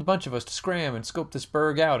 He told a bunch of us to scram and scope this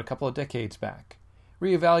burg out a couple of decades back.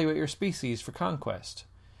 Reevaluate your species for conquest.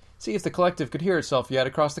 See if the collective could hear itself yet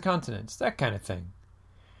across the continents, that kind of thing.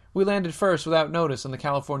 We landed first without notice on the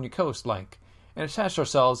California coast, and attached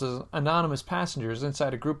ourselves as anonymous passengers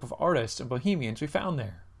inside a group of artists and bohemians we found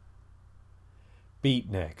there.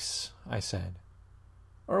 Beatniks, I said.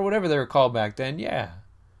 Or whatever they were called back then, yeah.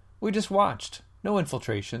 We just watched. No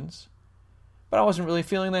infiltrations. But I wasn't really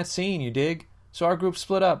feeling that scene, you dig? So our group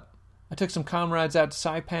split up. I took some comrades out to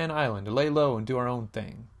Saipan Island to lay low and do our own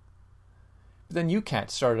thing. But then you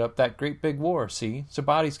cats started up that great big war, see? So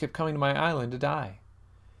bodies kept coming to my island to die.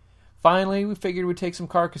 Finally, we figured we'd take some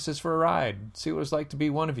carcasses for a ride, see what it was like to be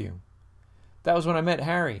one of you. That was when I met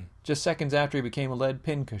Harry, just seconds after he became a lead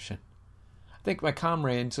pincushion. I think my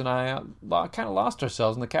comrades and I kind of lost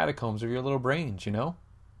ourselves in the catacombs of your little brains, you know?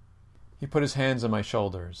 He put his hands on my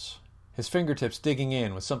shoulders, his fingertips digging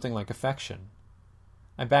in with something like affection.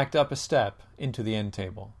 I backed up a step into the end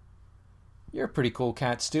table. You're a pretty cool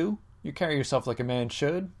cat, Stu. You carry yourself like a man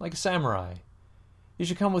should, like a samurai. You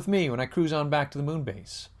should come with me when I cruise on back to the moon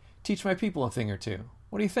base. Teach my people a thing or two.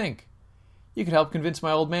 What do you think? You could help convince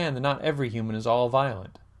my old man that not every human is all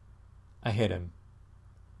violent." I hit him.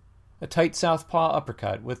 A tight southpaw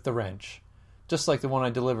uppercut with the wrench, just like the one I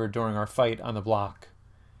delivered during our fight on the block.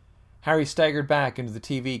 Harry staggered back into the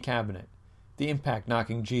TV cabinet, the impact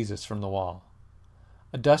knocking Jesus from the wall.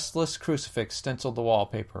 A dustless crucifix stenciled the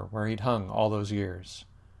wallpaper where he'd hung all those years.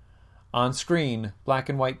 On screen, black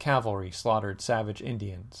and white cavalry slaughtered savage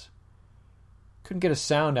Indians. "Couldn't get a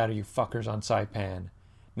sound out of you fuckers on Saipan.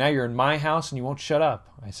 Now you're in my house and you won't shut up,"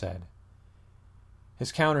 I said.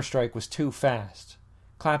 His counterstrike was too fast,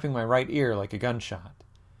 clapping my right ear like a gunshot.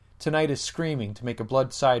 Tinnitus screaming to make a blood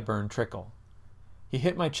sideburn trickle. He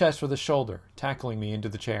hit my chest with a shoulder, tackling me into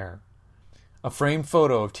the chair. A framed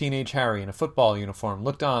photo of teenage Harry in a football uniform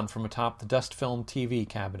looked on from atop the dust-filmed TV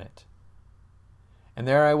cabinet. And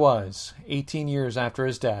there I was, 18 years after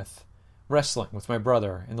his death, wrestling with my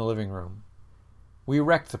brother in the living room. We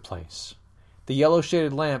wrecked the place. The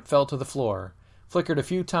yellow-shaded lamp fell to the floor, flickered a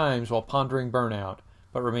few times while pondering burnout,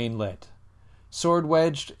 but remained lit. Sword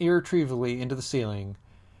wedged irretrievably into the ceiling,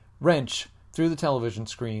 wrench through the television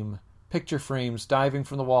screen, picture frames diving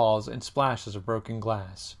from the walls and splashes of broken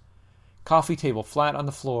glass. Coffee table flat on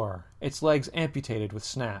the floor, its legs amputated with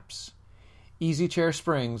snaps. Easy chair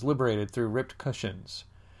springs liberated through ripped cushions.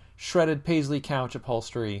 Shredded paisley couch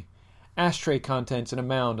upholstery. Ashtray contents in a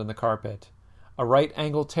mound on the carpet. A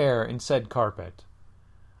right-angle tear in said carpet.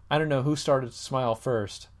 I don't know who started to smile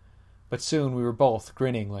first, but soon we were both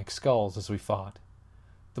grinning like skulls as we fought.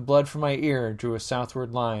 The blood from my ear drew a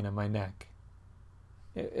southward line on my neck.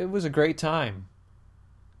 It was a great time,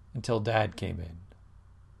 until Dad came in.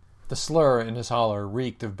 The slur in his holler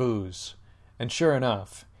reeked of booze, and sure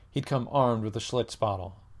enough, he'd come armed with a Schlitz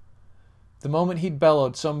bottle. The moment he'd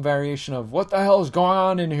bellowed some variation of, "What the hell's going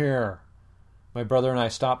on in here?" my brother and I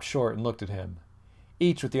stopped short and looked at him,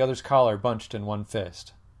 each with the other's collar bunched in one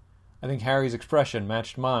fist. I think Harry's expression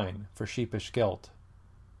matched mine for sheepish guilt.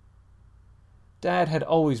 Dad had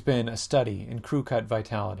always been a study in crew-cut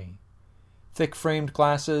vitality. Thick-framed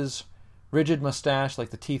glasses, rigid mustache like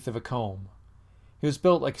the teeth of a comb. He was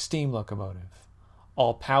built like a steam locomotive.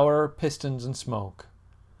 All power, pistons, and smoke.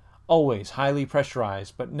 Always highly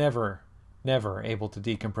pressurized, but never able to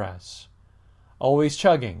decompress. Always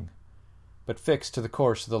chugging, but fixed to the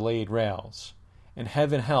course of the laid rails, and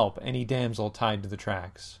heaven help any damsel tied to the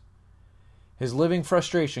tracks. His living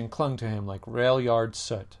frustration clung to him like rail yard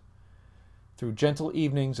soot, through gentle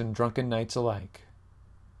evenings and drunken nights alike.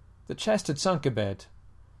 The chest had sunk a bit.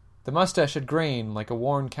 The mustache had grained like a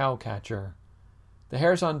worn cowcatcher. The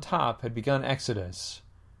hairs on top had begun exodus.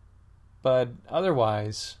 But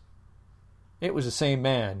otherwise, it was the same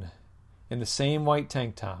man, in the same white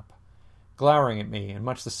tank top, glowering at me in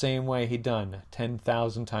much the same way he'd done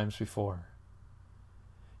 10,000 times before.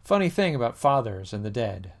 Funny thing about fathers and the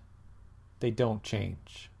dead, they don't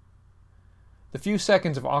change. The few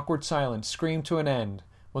seconds of awkward silence screamed to an end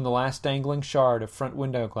when the last dangling shard of front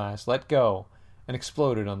window glass let go and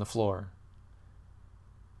exploded on the floor.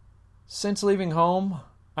 Since leaving home,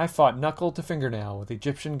 I fought knuckle to fingernail with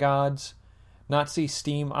Egyptian gods, Nazi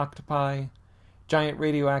steam octopi, giant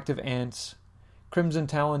radioactive ants, Crimson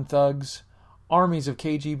Talon thugs, armies of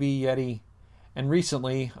KGB Yeti, and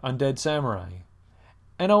recently undead samurai,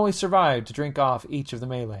 and always survived to drink off each of the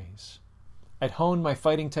melees. I'd honed my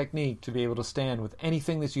fighting technique to be able to stand with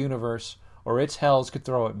anything this universe or its hells could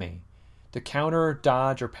throw at me, to counter,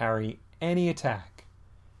 dodge, or parry any attack.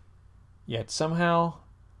 Yet somehow,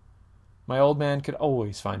 my old man could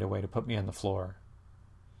always find a way to put me on the floor.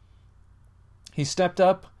 He stepped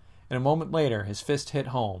up, and a moment later his fist hit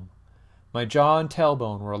home. My jaw and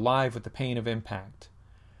tailbone were alive with the pain of impact.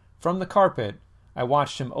 From the carpet, I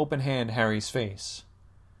watched him open-hand Harry's face.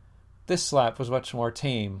 This slap was much more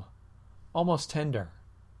tame, almost tender.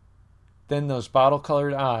 Then those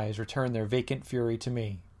bottle-colored eyes returned their vacant fury to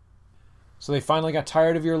me. "So they finally got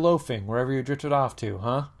tired of your loafing wherever you drifted off to,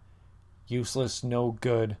 huh? Useless, no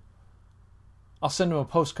good. I'll send them a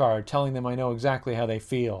postcard telling them I know exactly how they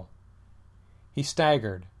feel." He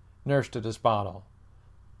staggered, nursed at his bottle.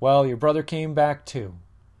 "Well, your brother came back too.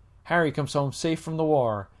 Harry comes home safe from the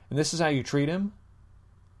war, and this is how you treat him?"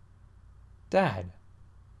 "Dad,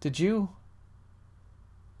 did you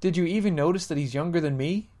even notice that he's younger than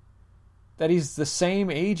me? That he's the same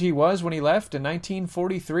age he was when he left in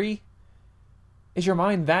 1943? Is your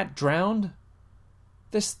mind that drowned?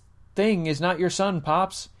 This thing is not your son,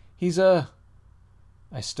 Pops. He's a..."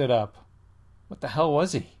 I stood up. What the hell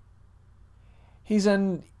was he? "He's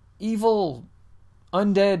an evil,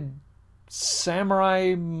 undead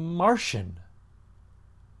samurai Martian.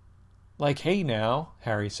 Like, hey now,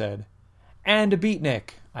 Harry said. And a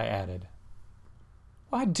beatnik, I added.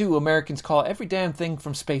 Why do Americans call every damn thing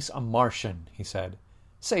from space a Martian, he said.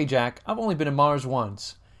 Say, Jack, I've only been to Mars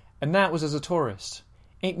once, and that was as a tourist.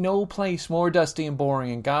 Ain't no place more dusty and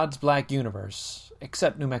boring in God's black universe,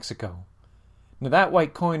 except New Mexico. Now that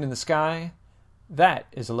white coin in the sky, that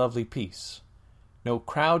is a lovely piece. No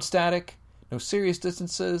crowd static, no serious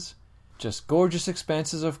distances, just gorgeous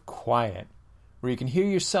expanses of quiet, where you can hear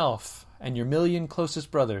yourself and your million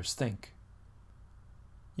closest brothers think.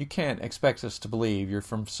 You can't expect us to believe you're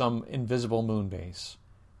from some invisible moon base.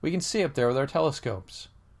 We can see up there with our telescopes.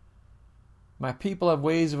 My people have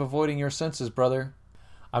ways of avoiding your senses, brother.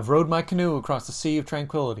 I've rowed my canoe across the Sea of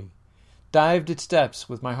Tranquility, dived its depths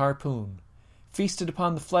with my harpoon, feasted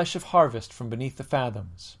upon the flesh of harvest from beneath the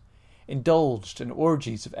fathoms, indulged in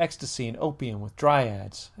orgies of ecstasy and opium with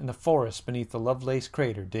dryads in the forest beneath the Lovelace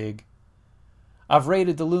crater dig. I've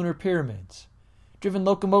raided the lunar pyramids, driven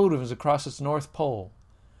locomotives across its north pole,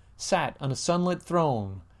 sat on a sunlit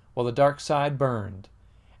throne while the dark side burned,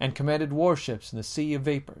 and commanded warships in the sea of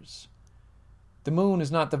vapors. The moon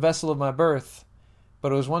is not the vessel of my birth,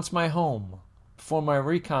 but it was once my home, before my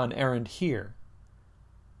recon errand here.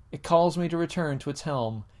 It calls me to return to its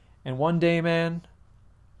helm, and one day, man,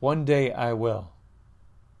 one day I will.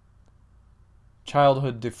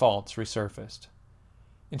 Childhood defaults resurfaced.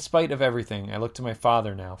 In spite of everything, I looked to my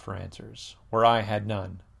father now for answers, where I had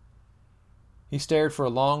none. He stared for a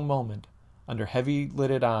long moment, under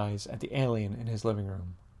heavy-lidded eyes, at the alien in his living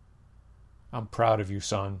room. I'm proud of you,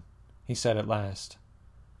 son, he said at last.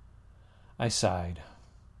 I sighed.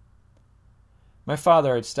 My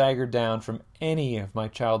father had staggered down from any of my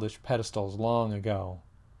childish pedestals long ago.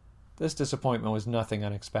 This disappointment was nothing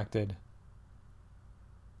unexpected.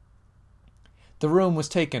 The room was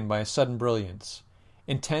taken by a sudden brilliance,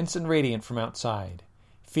 intense and radiant from outside,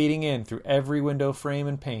 feeding in through every window frame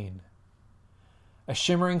and pane. A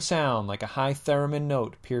shimmering sound like a high theremin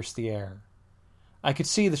note pierced the air. I could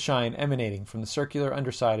see the shine emanating from the circular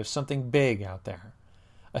underside of something big out there,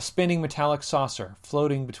 a spinning metallic saucer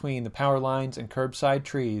floating between the power lines and curbside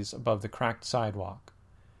trees above the cracked sidewalk.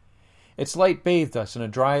 Its light bathed us in a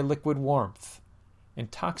dry liquid warmth,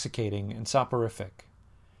 intoxicating and soporific.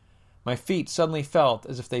 My feet suddenly felt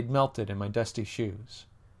as if they'd melted in my dusty shoes.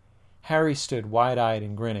 Harry stood wide-eyed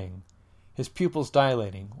and grinning, his pupils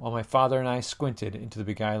dilating, while my father and I squinted into the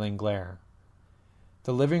beguiling glare.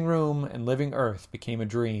 The living room and living earth became a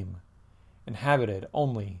dream, inhabited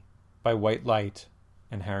only by white light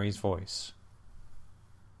and Harry's voice.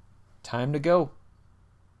 Time to go.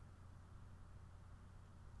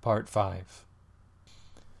 Part 5.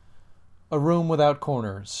 A room without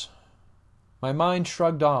corners. My mind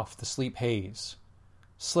shrugged off the sleep haze,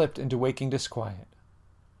 slipped into waking disquiet.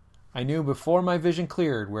 I knew before my vision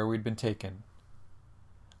cleared where we'd been taken.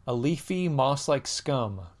 A leafy, moss-like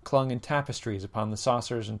scum clung in tapestries upon the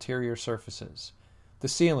saucer's interior surfaces, the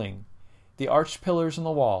ceiling, the arched pillars on the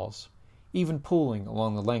walls, even pooling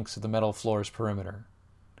along the lengths of the metal floor's perimeter.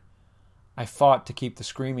 I fought to keep the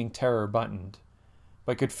screaming terror buttoned,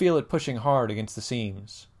 but could feel it pushing hard against the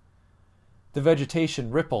seams. The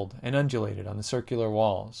vegetation rippled and undulated on the circular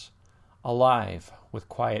walls, alive with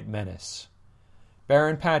quiet menace.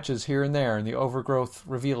 Barren patches here and there in the overgrowth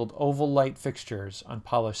revealed oval light fixtures on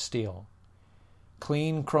polished steel.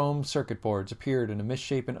 Clean chrome circuit boards appeared in a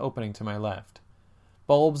misshapen opening to my left,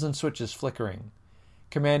 bulbs and switches flickering,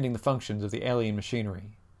 commanding the functions of the alien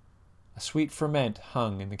machinery. A sweet ferment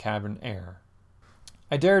hung in the cabin air.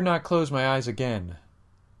 I dared not close my eyes again,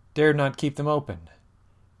 dared not keep them open,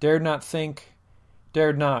 dared not think,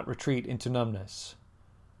 dared not retreat into numbness.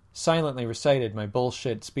 Silently recited my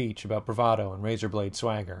bullshit speech about bravado and razor-blade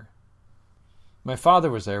swagger. My father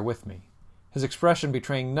was there with me, his expression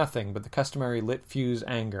betraying nothing but the customary lit fuse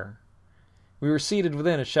anger. We were seated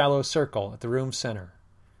within a shallow circle at the room's center,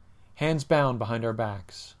 hands bound behind our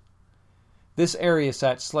backs. This area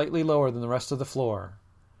sat slightly lower than the rest of the floor.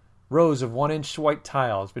 Rows of 1-inch white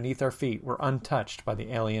tiles beneath our feet were untouched by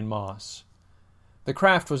the alien moss. The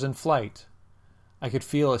craft was in flight. I could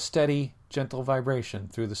feel a steady, gentle vibration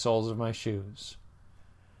through the soles of my shoes.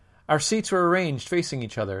 Our seats were arranged facing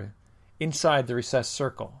each other, inside the recessed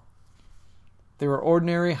circle. They were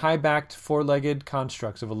ordinary, high-backed, four-legged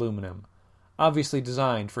constructs of aluminum, obviously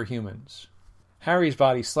designed for humans. Harry's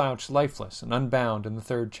body slouched lifeless and unbound in the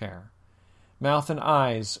third chair, mouth and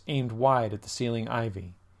eyes aimed wide at the ceiling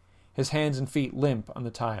ivy, his hands and feet limp on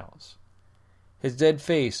the tiles. His dead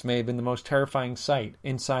face may have been the most terrifying sight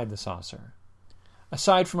inside the saucer.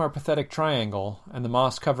 Aside from our pathetic triangle and the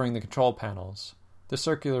moss covering the control panels, The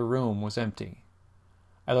circular room was empty.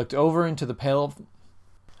 I looked over into the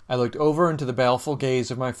baleful gaze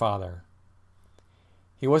of my father.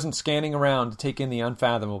 He wasn't scanning around to take in the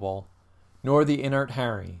unfathomable, nor the inert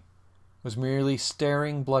Harry, was merely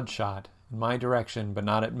staring bloodshot in my direction, but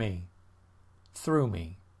not at me. Through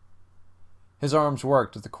me. His arms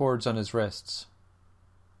worked with the cords on his wrists.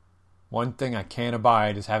 "One thing I can't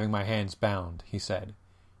abide is having my hands bound," he said,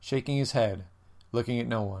 shaking his head, looking at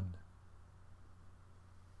no one.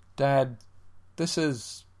 "Dad, this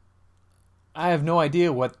is... I have no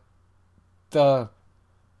idea what the...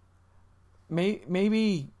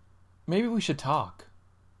 Maybe we should talk."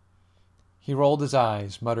 He rolled his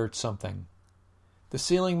eyes, muttered something. The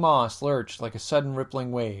ceiling moss lurched like a sudden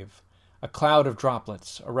rippling wave, a cloud of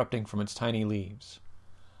droplets erupting from its tiny leaves.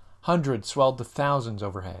 Hundreds swelled to thousands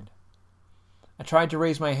overhead. I tried to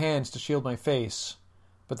raise my hands to shield my face,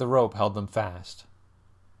 but the rope held them fast.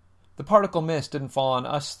 The particle mist didn't fall on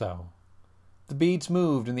us, though. The beads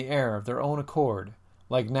moved in the air of their own accord,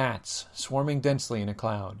 like gnats swarming densely in a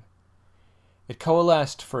cloud. It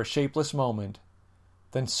coalesced for a shapeless moment,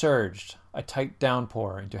 then surged, a tight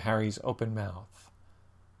downpour, into Harry's open mouth.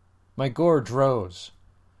 My gorge rose.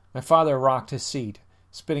 My father rocked his seat,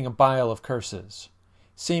 spitting a bile of curses,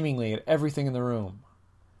 seemingly at everything in the room.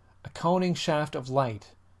 A coning shaft of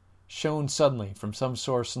light shone suddenly from some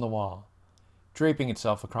source in the wall, draping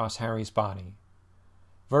itself across Harry's body.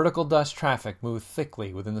 Vertical dust traffic moved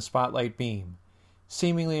thickly within the spotlight beam,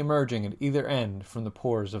 seemingly emerging at either end from the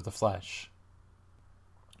pores of the flesh.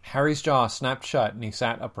 Harry's jaw snapped shut and he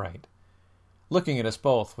sat upright, looking at us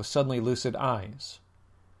both with suddenly lucid eyes.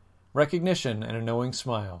 Recognition and a knowing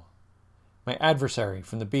smile. My adversary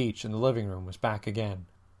from the beach and the living room was back again.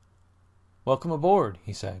 "Welcome aboard,"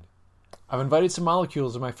 he said. "I've invited some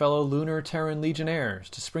molecules of my fellow Lunar Terran Legionnaires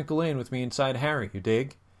to sprinkle in with me inside Harry, you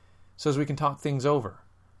dig? So as we can talk things over.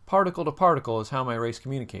 Particle to particle is how my race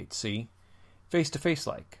communicates, see? Face to face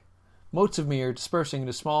like. Motes of me are dispersing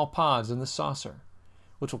into small pods in this saucer,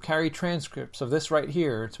 which will carry transcripts of this right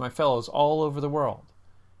here to my fellows all over the world.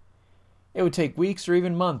 It would take weeks or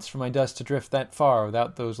even months for my dust to drift that far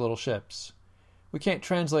without those little ships. We can't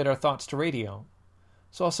translate our thoughts to radio,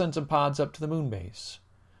 so I'll send some pods up to the moon base,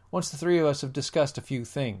 once the three of us have discussed a few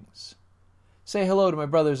things. Say hello to my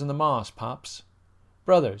brothers in the moss, Pops.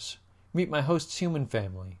 Brothers, meet my host's human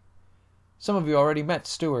family. Some of you already met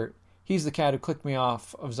Stuart. He's the cat who clicked me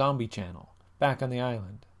off of Zombie Channel, back on the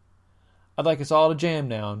island. I'd like us all to jam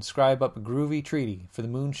now and scribe up a groovy treaty for the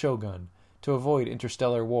Moon Shogun to avoid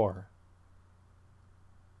interstellar war."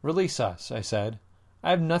 "Release us," I said. "I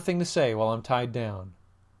have nothing to say while I'm tied down."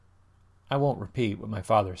 I won't repeat what my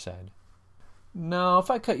father said. "No, if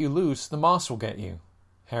I cut you loose, the moss will get you,"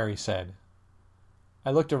 Harry said. I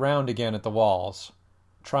looked around again at the walls,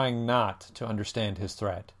 trying not to understand his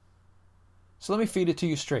threat. "So let me feed it to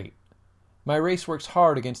you straight. My race works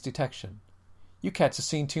hard against detection. You cats have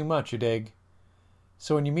seen too much, you dig?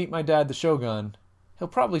 So when you meet my dad, the Shogun, he'll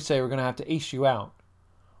probably say we're going to have to ace you out.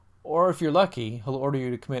 Or if you're lucky, he'll order you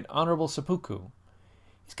to commit honorable seppuku.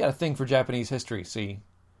 He's got a thing for Japanese history, see?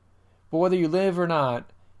 But whether you live or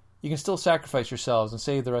not, you can still sacrifice yourselves and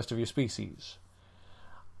save the rest of your species.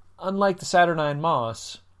 Unlike the Saturnine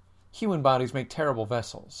moss, human bodies make terrible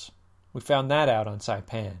vessels. We found that out on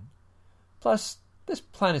Saipan. Plus, this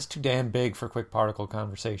planet's too damn big for quick particle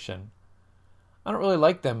conversation. I don't really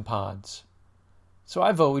like them pods. So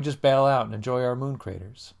I vote we just bail out and enjoy our moon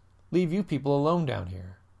craters. Leave you people alone down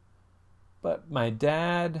here." But my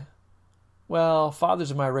dad... Well, fathers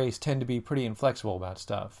of my race tend to be pretty inflexible about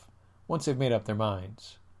stuff, once they've made up their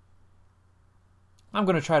minds. I'm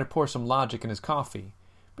going to try to pour some logic in his coffee,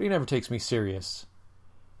 but he never takes me serious.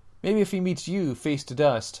 Maybe if he meets you face to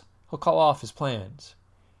dust, he'll call off his plans.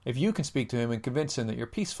 If you can speak to him and convince him that you're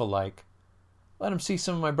peaceful-like, let him see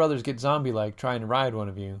some of my brothers get zombie-like trying to ride one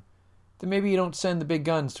of you, then maybe you don't send the big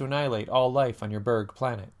guns to annihilate all life on your Berg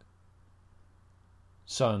planet."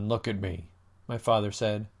 "Son, look at me," my father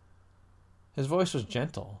said. His voice was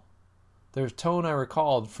gentle, the tone I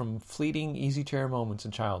recalled from fleeting easy-chair moments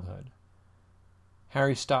in childhood.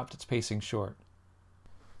 Harry stopped its pacing short.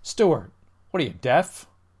 "Stuart, what are you, deaf?"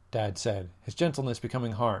 Dad said, his gentleness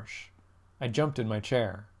becoming harsh. I jumped in my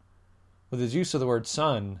chair. With his use of the word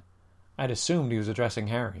son, I'd assumed he was addressing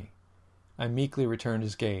Harry. I meekly returned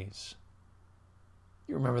his gaze.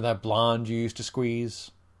 "You remember that blonde you used to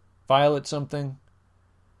squeeze? Violet something?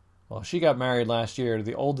 Well, she got married last year to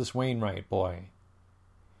the oldest Wainwright boy.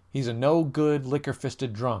 He's a no-good,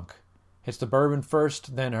 liquor-fisted drunk. Hits the bourbon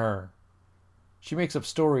first, then her. She makes up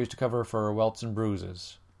stories to cover for her welts and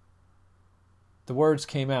bruises." The words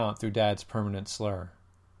came out through Dad's permanent slur.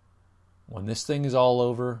 When this thing is all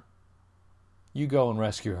over, you go and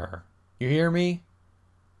rescue her. You hear me?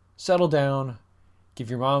 Settle down. Give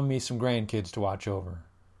your mom and me some grandkids to watch over.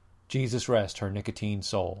 Jesus rest her nicotine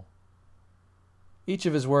soul. Each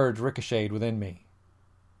of his words ricocheted within me.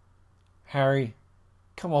 Harry,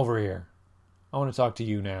 come over here. I want to talk to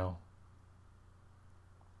you now.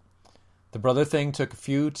 The brother thing took a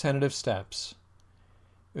few tentative steps.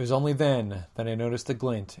 It was only then that I noticed the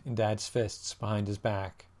glint in Dad's fists behind his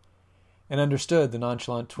back, and understood the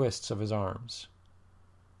nonchalant twists of his arms.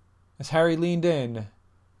 As Harry leaned in,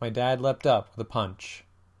 my dad leapt up with a punch.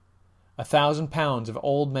 1,000 pounds of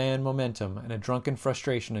old man momentum and a drunken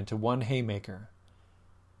frustration into one haymaker.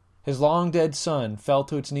 His long-dead son fell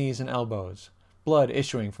to its knees and elbows, blood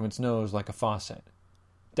issuing from its nose like a faucet.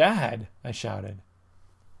 "Dad!" I shouted.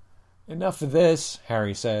 "Enough of this,"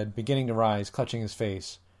 Harry said, beginning to rise, clutching his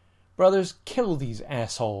face. "Brothers, kill these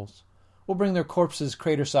assholes. We'll bring their corpses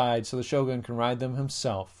crater-side so the Shogun can ride them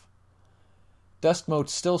himself." Dust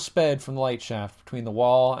motes still sped from the light shaft between the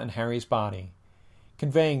wall and Harry's body,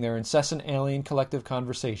 conveying their incessant alien collective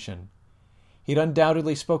conversation. He'd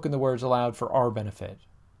undoubtedly spoken the words aloud for our benefit.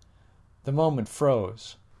 The moment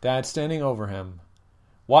froze, Dad standing over him,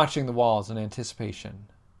 watching the walls in anticipation.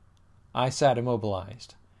 I sat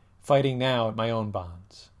immobilized, fighting now at my own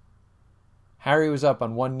bonds. Harry was up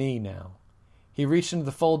on one knee now. He reached into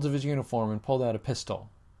the folds of his uniform and pulled out a pistol.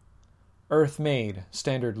 Earth-made,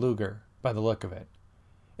 standard Luger, by the look of it.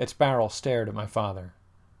 Its barrel stared at my father.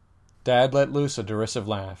 Dad let loose a derisive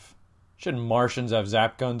laugh. "Shouldn't Martians have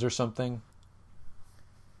zap guns or something?"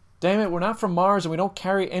 "Damn it, we're not from Mars and we don't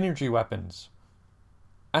carry energy weapons.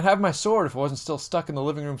 I'd have my sword if it wasn't still stuck in the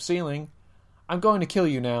living room ceiling. I'm going to kill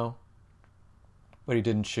you now." But he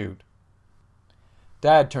didn't shoot.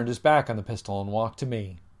 Dad turned his back on the pistol and walked to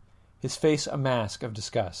me, his face a mask of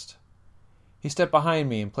disgust. He stepped behind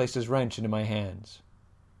me and placed his wrench into my hands.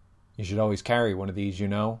 "You should always carry one of these, you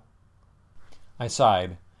know." I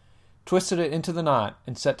sighed, twisted it into the knot,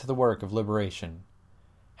 and set to the work of liberation.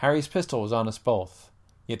 Harry's pistol was on us both,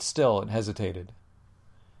 yet still it hesitated.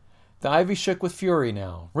 The ivy shook with fury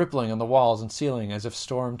now, rippling on the walls and ceiling as if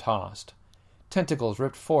storm-tossed. Tentacles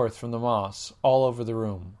ripped forth from the moss all over the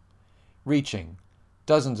room, reaching,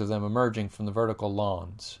 dozens of them emerging from the vertical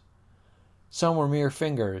lawns. Some were mere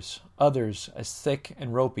fingers, others as thick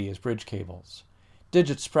and ropey as bridge cables,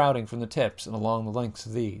 digits sprouting from the tips and along the lengths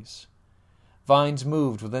of these. Vines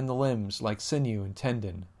moved within the limbs like sinew and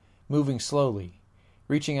tendon, moving slowly,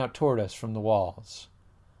 reaching out toward us from the walls.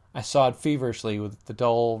 I sawed feverishly with the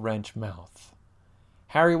dull wrench mouth.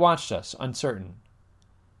 Harry watched us, uncertain.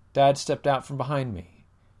 Dad stepped out from behind me,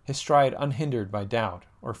 his stride unhindered by doubt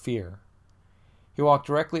or fear. He walked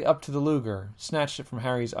directly up to the Luger, snatched it from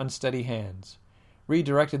Harry's unsteady hands,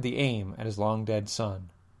 redirected the aim at his long-dead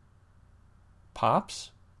son.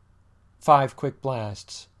 Pops? 5 quick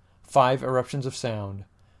blasts, 5 eruptions of sound,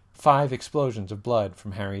 5 explosions of blood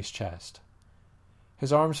from Harry's chest.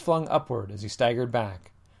 His arms flung upward as he staggered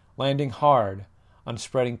back, landing hard on a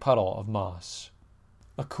spreading puddle of moss.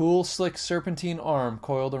 A cool, slick serpentine arm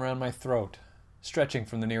coiled around my throat, stretching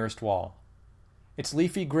from the nearest wall, its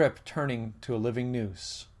leafy grip turning to a living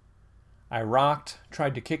noose. I rocked,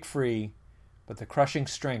 tried to kick free, but the crushing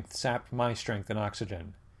strength sapped my strength and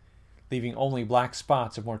oxygen, leaving only black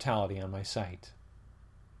spots of mortality on my sight.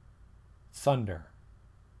 Thunder.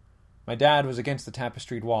 My dad was against the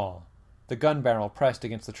tapestried wall, the gun barrel pressed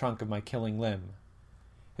against the trunk of my killing limb.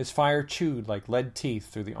 His fire chewed like lead teeth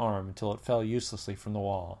through the arm until it fell uselessly from the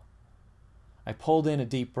wall. I pulled in a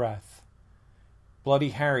deep breath. Bloody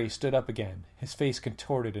Harry stood up again, his face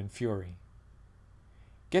contorted in fury.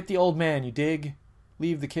 "Get the old man, you dig?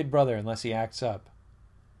 Leave the kid brother unless he acts up."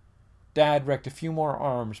 Dad wrecked a few more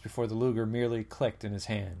arms before the Luger merely clicked in his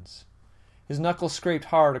hands. His knuckles scraped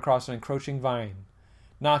hard across an encroaching vine,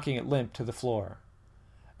 knocking it limp to the floor.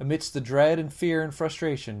 Amidst the dread and fear and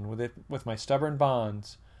frustration with my stubborn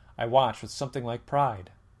bonds, I watched with something like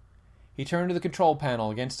pride. He turned to the control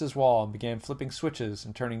panel against his wall and began flipping switches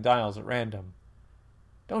and turning dials at random.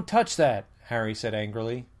 "Don't touch that," Harry said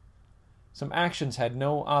angrily. Some actions had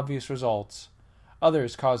no obvious results.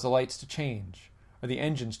 Others caused the lights to change, or the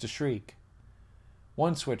engines to shriek.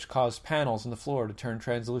 One switch caused panels in the floor to turn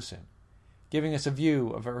translucent, giving us a view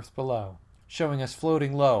of Earth below, showing us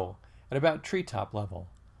floating low at about treetop level,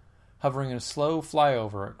 hovering in a slow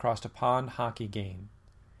flyover across a pond hockey game.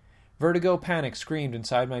 Vertigo panic screamed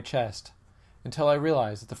inside my chest, until I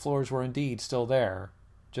realized that the floors were indeed still there,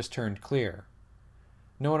 just turned clear.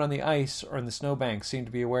 No one on the ice or in the snowbank seemed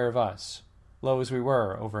to be aware of us, low as we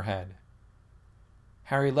were overhead.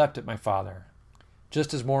 Harry leapt at my father,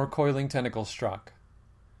 just as more coiling tentacles struck.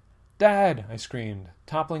 "Dad!" I screamed,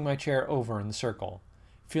 toppling my chair over in the circle,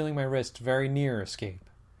 feeling my wrist very near escape.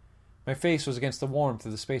 My face was against the warmth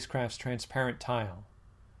of the spacecraft's transparent tile.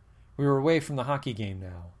 We were away from the hockey game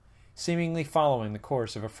now, seemingly following the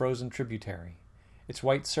course of a frozen tributary, its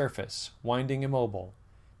white surface winding immobile,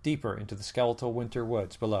 deeper into the skeletal winter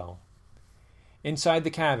woods below. Inside the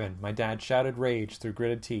cabin, my dad shouted rage through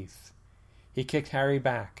gritted teeth. He kicked Harry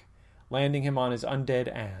back, landing him on his undead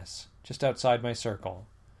ass, just outside my circle.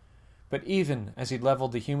 But even as he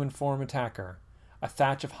leveled the human form attacker, a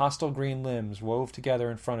thatch of hostile green limbs wove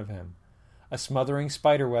together in front of him, a smothering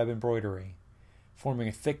spiderweb embroidery, forming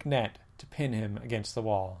a thick net to pin him against the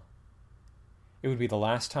wall. It would be the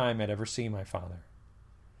last time I'd ever see my father.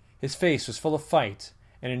 His face was full of fight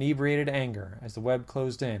and inebriated anger as the web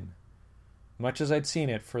closed in, much as I'd seen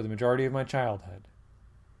it for the majority of my childhood.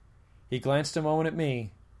 He glanced a moment at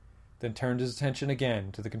me, then turned his attention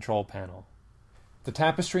again to the control panel. The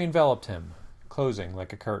tapestry enveloped him, closing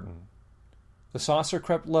like a curtain. The saucer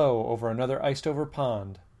crept low over another iced-over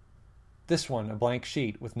pond, this one a blank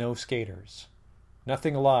sheet with no skaters,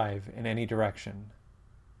 nothing alive in any direction.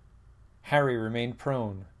 Harry remained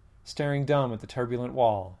prone, staring dumb at the turbulent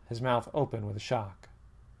wall, his mouth open with a shock.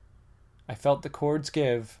 I felt the cords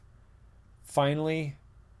give, finally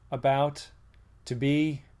about to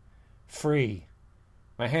be free.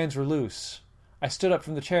 My hands were loose. I stood up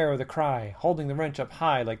from the chair with a cry, holding the wrench up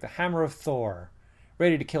high like the hammer of Thor,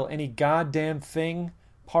 ready to kill any goddamn thing,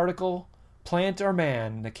 particle, plant, or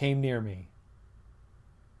man that came near me.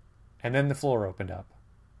 And then the floor opened up.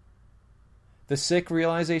 The sick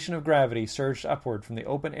realization of gravity surged upward from the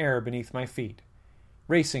open air beneath my feet,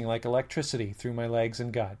 racing like electricity through my legs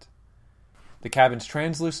and gut. The cabin's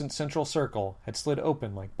translucent central circle had slid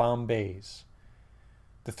open like bomb bays.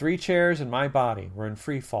 The 3 chairs and my body were in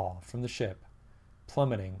free fall from the ship,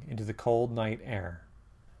 plummeting into the cold night air.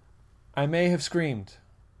 I may have screamed.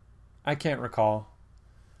 I can't recall.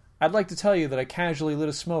 I'd like to tell you that I casually lit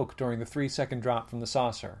a smoke during the 3-second drop from the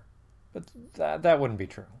saucer, but that wouldn't be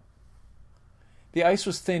true. The ice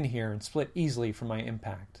was thin here and split easily from my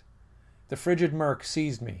impact. The frigid murk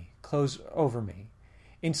seized me, closed over me,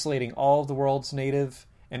 insulating all of the world's native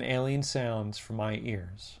and alien sounds from my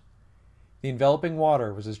ears. The enveloping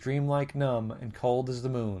water was as dreamlike numb and cold as the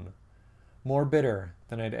moon, more bitter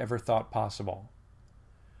than I'd ever thought possible.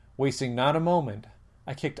 Wasting not a moment,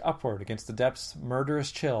 I kicked upward against the depth's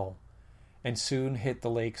murderous chill, and soon hit the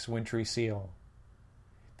lake's wintry seal.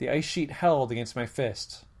 The ice sheet held against my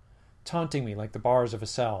fists, taunting me like the bars of a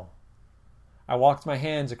cell. I walked my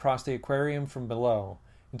hands across the aquarium from below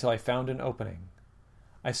until I found an opening.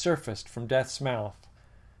 I surfaced from death's mouth,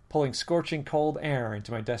 pulling scorching cold air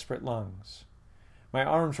into my desperate lungs. My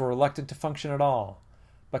arms were reluctant to function at all,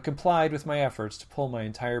 but complied with my efforts to pull my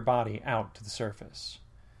entire body out to the surface.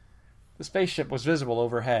 The spaceship was visible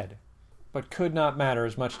overhead, but could not matter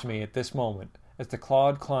as much to me at this moment as the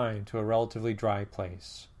clawed climb to a relatively dry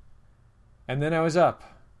place. And then I was up,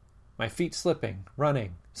 my feet slipping,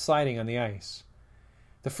 running, sliding on the ice.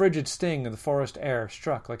 The frigid sting of the forest air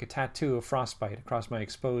struck like a tattoo of frostbite across my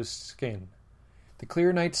exposed skin. The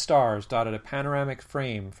clear night stars dotted a panoramic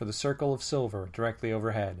frame for the circle of silver directly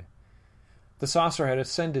overhead. The saucer had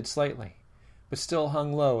ascended slightly, but still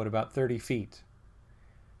hung low at about 30 feet.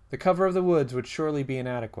 The cover of the woods would surely be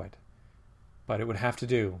inadequate, but it would have to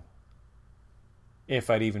do.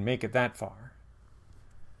 If I'd even make it that far.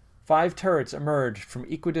 5 turrets emerged from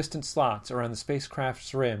equidistant slots around the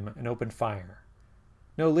spacecraft's rim and opened fire.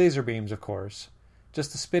 No laser beams, of course,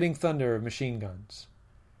 just the spitting thunder of machine guns.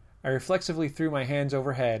 I reflexively threw my hands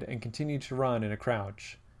overhead and continued to run in a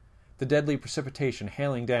crouch, the deadly precipitation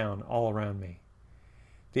hailing down all around me.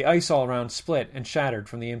 The ice all around split and shattered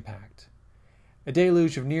from the impact. A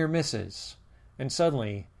deluge of near misses, and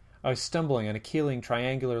suddenly I was stumbling on a keeling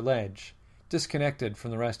triangular ledge, disconnected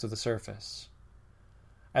from the rest of the surface.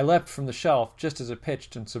 I leapt from the shelf just as it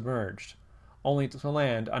pitched and submerged, only to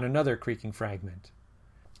land on another creaking fragment.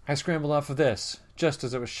 I scrambled off of this, just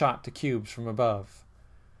as it was shot to cubes from above.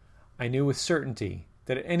 I knew with certainty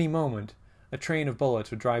that at any moment a train of bullets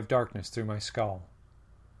would drive darkness through my skull.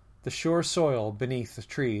 The sure soil beneath the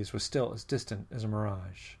trees was still as distant as a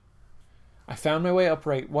mirage. I found my way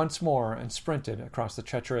upright once more and sprinted across the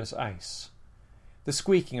treacherous ice, the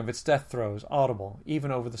squeaking of its death throes audible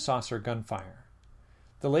even over the saucer gunfire.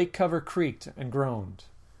 The lake cover creaked and groaned.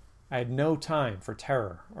 I had no time for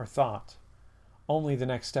terror or thought, only the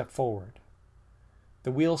next step forward.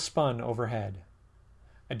 The wheel spun overhead.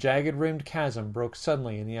 A jagged-rimmed chasm broke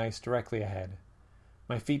suddenly in the ice directly ahead.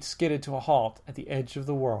 My feet skidded to a halt at the edge of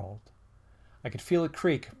the world. I could feel it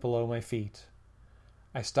creak below my feet.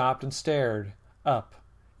 I stopped and stared, up,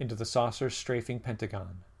 into the saucer's strafing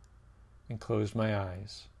pentagon, and closed my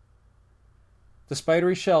eyes. The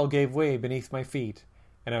spidery shell gave way beneath my feet,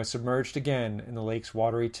 and I was submerged again in the lake's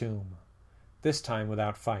watery tomb, this time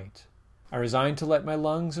without fight. I resigned to let my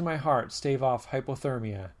lungs and my heart stave off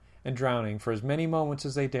hypothermia and drowning for as many moments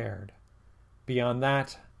as they dared. Beyond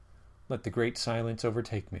that, let the great silence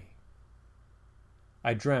overtake me.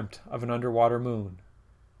 I dreamt of an underwater moon,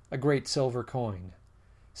 a great silver coin,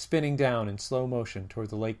 spinning down in slow motion toward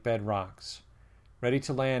the lake bed rocks, ready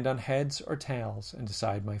to land on heads or tails and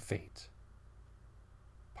decide my fate.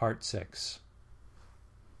 Part 6.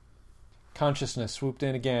 Consciousness swooped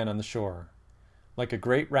in again on the shore, like a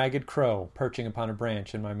great ragged crow perching upon a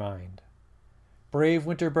branch in my mind. Brave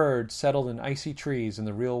winter birds settled in icy trees in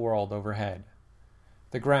the real world overhead.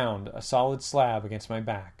 The ground, a solid slab against my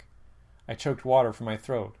back. I choked water from my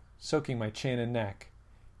throat, soaking my chin and neck,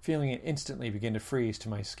 feeling it instantly begin to freeze to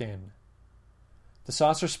my skin. The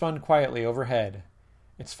saucer spun quietly overhead,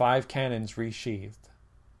 its 5 cannons resheathed.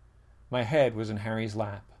 My head was in Harry's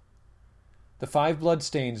lap. The 5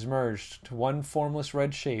 bloodstains merged to one formless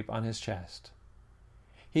red shape on his chest.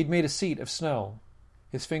 He'd made a seat of snow,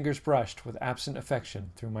 his fingers brushed with absent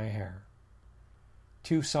affection through my hair.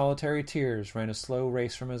 2 solitary tears ran a slow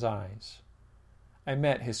race from his eyes. I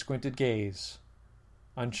met his squinted gaze,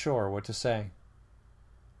 unsure what to say.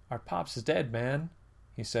 "Our Pops is dead, man,"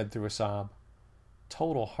 he said through a sob.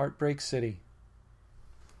 "Total heartbreak city."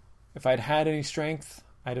 If I'd had any strength,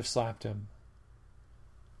 I'd have slapped him.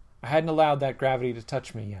 I hadn't allowed that gravity to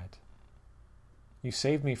touch me yet. "You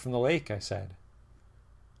saved me from the lake," I said.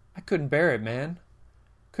 "I couldn't bear it, man.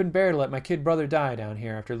 Couldn't bear to let my kid brother die down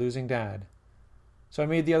here after losing Dad. So I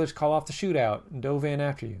made the others call off the shootout and dove in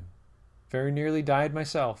after you. Very nearly died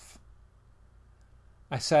myself."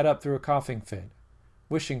 I sat up through a coughing fit,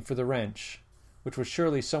 wishing for the wrench, which was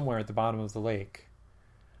surely somewhere at the bottom of the lake.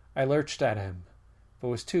 I lurched at him, but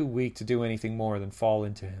was too weak to do anything more than fall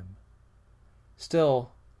into him.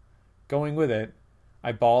 Still, going with it,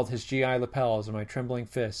 I balled his GI lapels in my trembling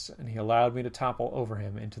fists, and he allowed me to topple over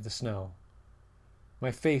him into the snow.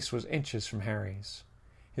 My face was inches from Harry's,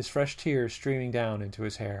 his fresh tears streaming down into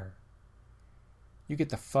his hair. "You get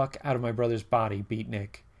the fuck out of my brother's body,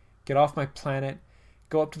 beatnik. Get off my planet,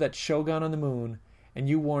 go up to that Shogun on the moon, and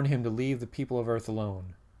you warn him to leave the people of Earth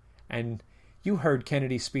alone. And you heard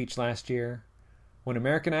Kennedy's speech last year. When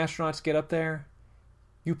American astronauts get up there,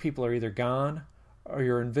 you people are either gone or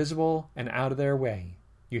you're invisible and out of their way.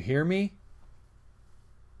 You hear me?"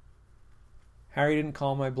 Harry didn't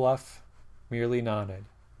call my bluff, merely nodded.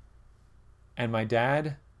 "And my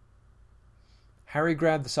dad?" Harry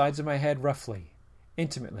grabbed the sides of my head roughly,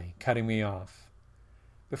 intimately, cutting me off.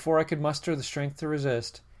 Before I could muster the strength to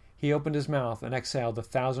resist, he opened his mouth and exhaled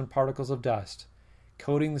 1,000 particles of dust,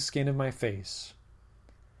 coating the skin of my face.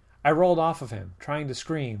 I rolled off of him, trying to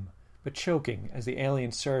scream, but choking as the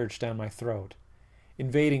alien surged down my throat,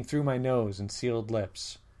 invading through my nose and sealed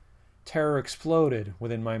lips. Terror exploded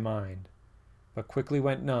within my mind, but quickly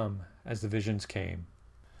went numb as the visions came.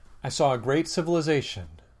 I saw a great civilization,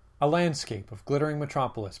 a landscape of glittering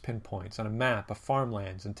metropolis pinpoints on a map of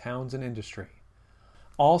farmlands and towns and industry,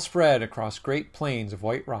 all spread across great plains of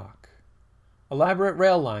white rock. Elaborate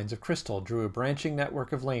rail lines of crystal drew a branching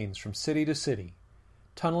network of lanes from city to city,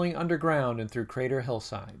 tunneling underground and through crater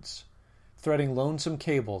hillsides, threading lonesome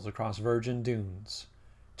cables across virgin dunes,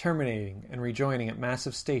 terminating and rejoining at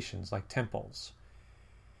massive stations like temples,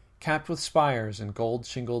 capped with spires and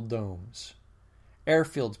gold-shingled domes.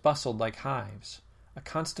 Airfields bustled like hives, a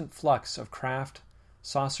constant flux of craft,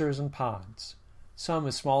 saucers, and pods, some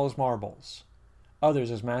as small as marbles,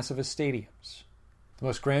 others as massive as stadiums. The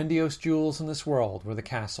most grandiose jewels in this world were the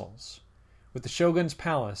castles, with the Shogun's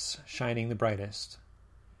palace shining the brightest.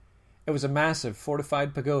 It was a massive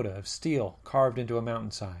fortified pagoda of steel carved into a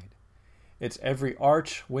mountainside, its every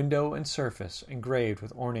arch, window, and surface engraved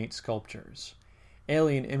with ornate sculptures,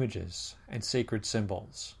 alien images, and sacred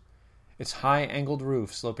symbols, its high angled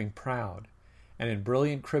roof sloping proud and in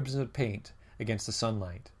brilliant crimson paint against the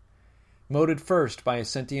sunlight, moated first by a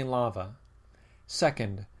sentient lava,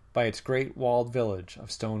 second by its great walled village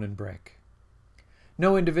of stone and brick.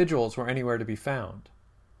 No individuals were anywhere to be found,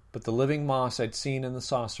 but the living moss I'd seen in the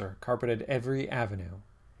saucer carpeted every avenue,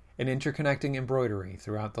 an interconnecting embroidery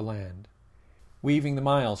throughout the land, weaving the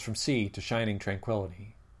miles from sea to shining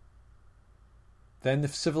tranquility. Then the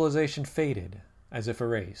civilization faded, as if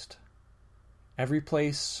erased. Every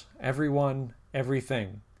place, everyone,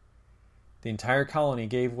 everything. The entire colony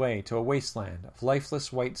gave way to a wasteland of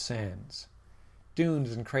lifeless white sands,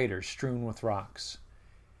 dunes and craters strewn with rocks,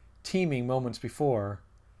 teeming moments before,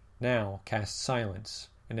 now cast silence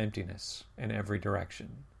and emptiness in every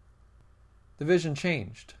direction. the vision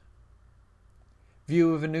changed.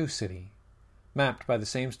 View of a new city, mapped by the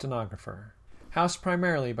same stenographer, housed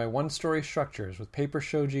primarily by one-story structures with paper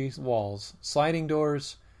shoji walls, sliding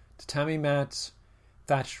doors, tatami mats,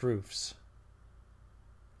 thatched roofs.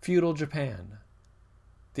 Feudal Japan,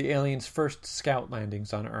 the aliens' first scout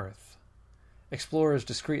landings on Earth. Explorers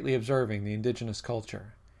discreetly observing the indigenous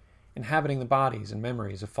culture, inhabiting the bodies and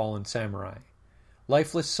memories of fallen samurai.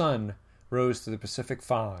 Lifeless sun rose through the Pacific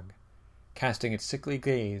fog, casting its sickly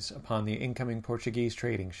gaze upon the incoming Portuguese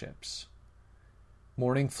trading ships.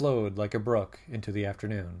 Morning flowed like a brook into the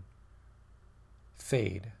afternoon.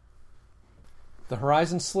 Fade. The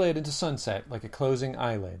horizon slid into sunset like a closing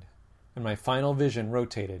eyelid, and my final vision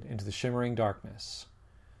rotated into the shimmering darkness,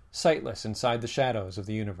 sightless inside the shadows of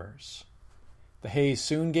the universe. The haze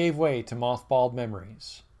soon gave way to mothballed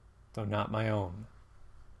memories, though not my own.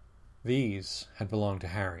 These had belonged to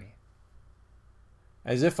Harry.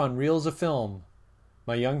 As if on reels of film,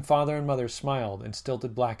 my young father and mother smiled in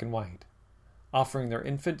stilted black and white, offering their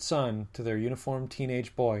infant son to their uniformed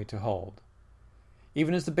teenage boy to hold.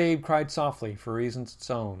 Even as the babe cried softly for reasons its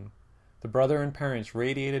own, the brother and parents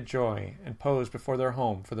radiated joy and posed before their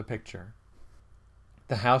home for the picture.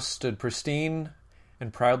 The house stood pristine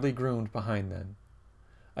and proudly groomed behind them.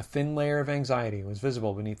 A thin layer of anxiety was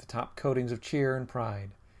visible beneath the top coatings of cheer and pride,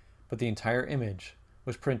 but the entire image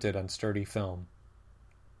was printed on sturdy film.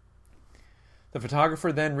 The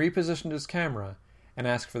photographer then repositioned his camera and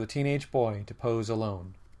asked for the teenage boy to pose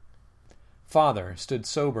alone. Father stood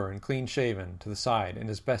sober and clean-shaven to the side in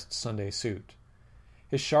his best Sunday suit,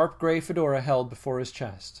 his sharp gray fedora held before his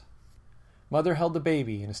chest. Mother held the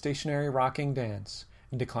baby in a stationary rocking dance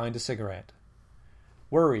and declined a cigarette.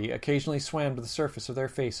 Worry occasionally swam to the surface of their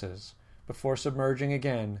faces before submerging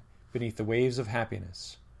again beneath the waves of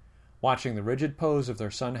happiness, watching the rigid pose of their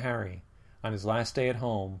son Harry on his last day at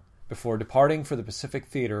home before departing for the Pacific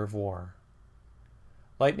theater of war.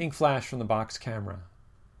 Lightning flashed from the box camera.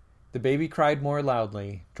 The baby cried more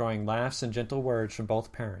loudly, drawing laughs and gentle words from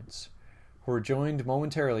both parents, who were joined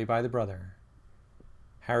momentarily by the brother.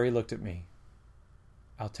 Harry looked at me.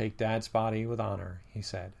 "I'll take Dad's body with honor," he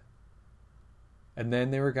said. And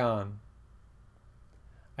then they were gone.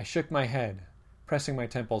 I shook my head, pressing my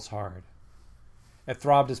temples hard. It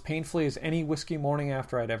throbbed as painfully as any whiskey morning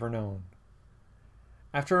after I'd ever known.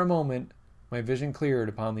 After a moment, my vision cleared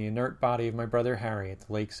upon the inert body of my brother Harry at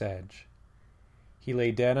the lake's edge. He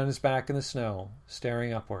lay dead on his back in the snow,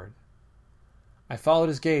 staring upward. I followed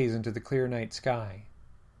his gaze into the clear night sky.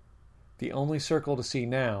 The only circle to see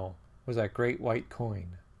now was that great white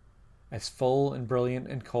coin, as full and brilliant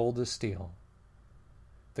and cold as steel.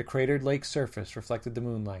 The cratered lake's surface reflected the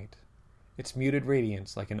moonlight, its muted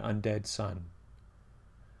radiance like an undead sun.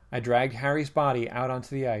 I dragged Harry's body out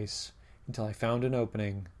onto the ice until I found an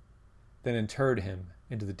opening, then interred him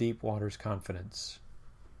into the deep water's confidence.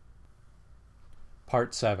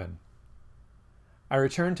 Part 7. I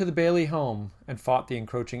returned to the Bailey home and fought the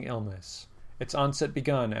encroaching illness, its onset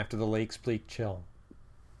begun after the lake's bleak chill.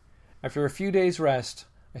 After a few days' rest,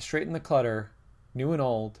 I straightened the clutter, new and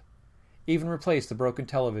old, even replaced the broken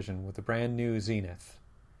television with a brand new Zenith.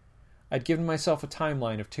 I'd given myself a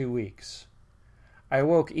timeline of 2 weeks. I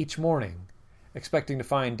awoke each morning, expecting to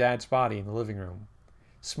find Dad's body in the living room,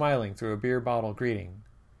 smiling through a beer bottle greeting,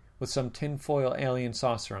 with some tinfoil alien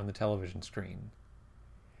saucer on the television screen.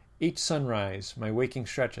 Each sunrise, my waking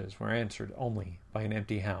stretches were answered only by an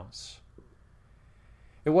empty house.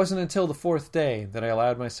 It wasn't until the 4th day that I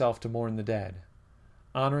allowed myself to mourn the dead,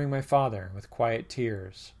 honoring my father with quiet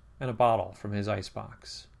tears and a bottle from his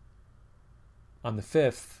icebox. On the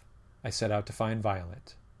 5th, I set out to find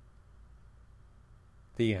Violet.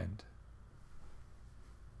 The end.